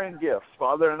 big year-end gifts,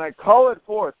 Father, and I call it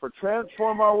forth for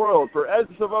Transform Our World, for Ed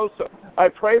Savosa. I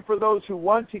pray for those who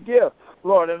want to give,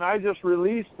 Lord, and I just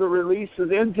release the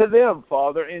releases into them,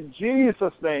 Father, in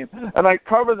Jesus' name. And I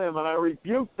cover them, and I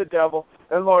rebuke the devil.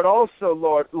 And, Lord, also,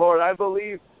 Lord, I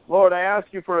believe, Lord, I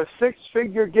ask you for a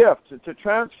 6-figure gift to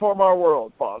transform our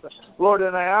world, Father. Lord,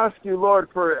 and I ask you, Lord,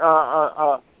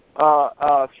 for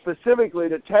specifically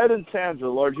to Ted and Sandra,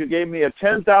 Lord, you gave me a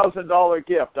 $10,000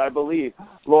 gift, I believe,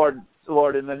 Lord,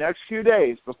 in the next few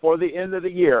days before the end of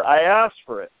the year. I ask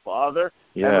for it, Father,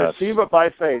 and receive it by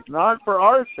faith, not for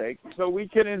our sake, so we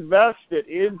can invest it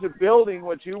into building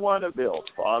what you want to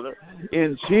build, Father.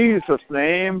 In Jesus'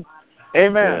 name,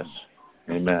 amen. Yes.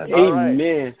 Amen.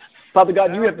 Amen. Father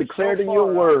God, you have declared in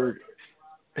your word,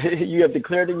 you have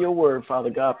declared in your word, Father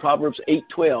God, Proverbs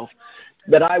 8:12,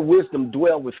 that I, wisdom,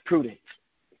 dwell with prudence,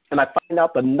 and I find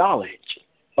out the knowledge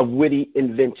of witty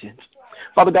inventions.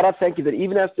 Father God, I thank you that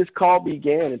even as this call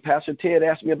began and Pastor Ted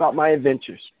asked me about my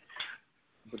adventures,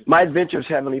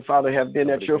 Heavenly Father, have been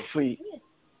at your feet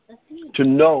to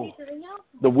know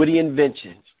the witty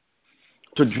inventions,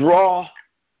 to draw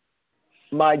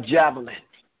my javelin,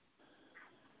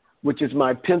 which is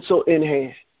my pencil in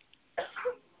hand,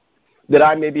 that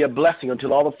I may be a blessing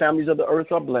until all the families of the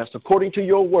earth are blessed, according to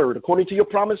your word, according to your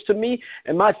promise to me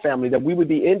and my family, that we would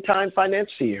be end-time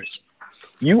financiers.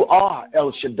 You are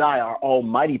El Shaddai, our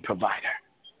almighty provider.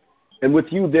 And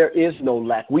with you, there is no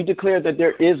lack. We declare that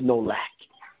there is no lack.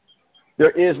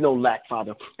 There is no lack,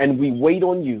 Father. And we wait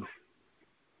on you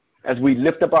as we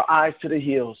lift up our eyes to the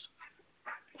hills,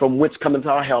 from whence cometh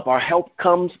our help. Our help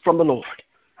comes from the Lord.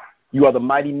 You are the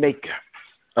mighty maker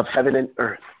of heaven and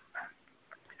earth.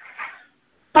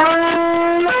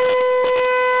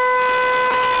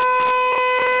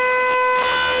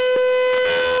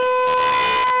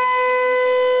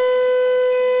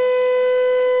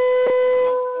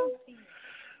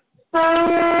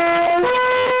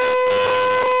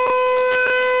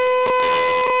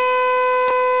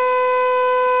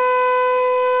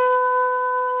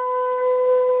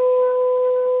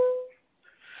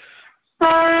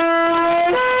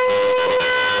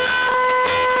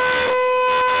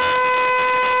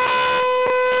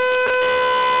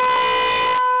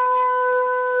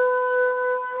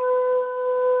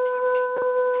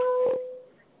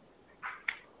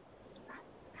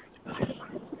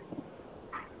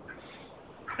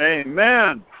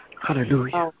 Amen.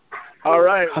 Hallelujah. All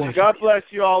right. Well, God bless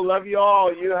you all. Love you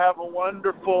all. You have a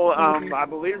wonderful, I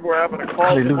believe we're having a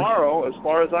call tomorrow. As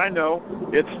far as I know,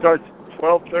 it starts at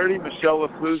 12:30. Michelle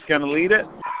LaFleu's going to lead it.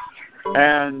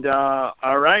 And,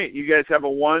 all right, you guys have a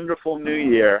wonderful new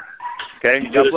year. Okay? God bless.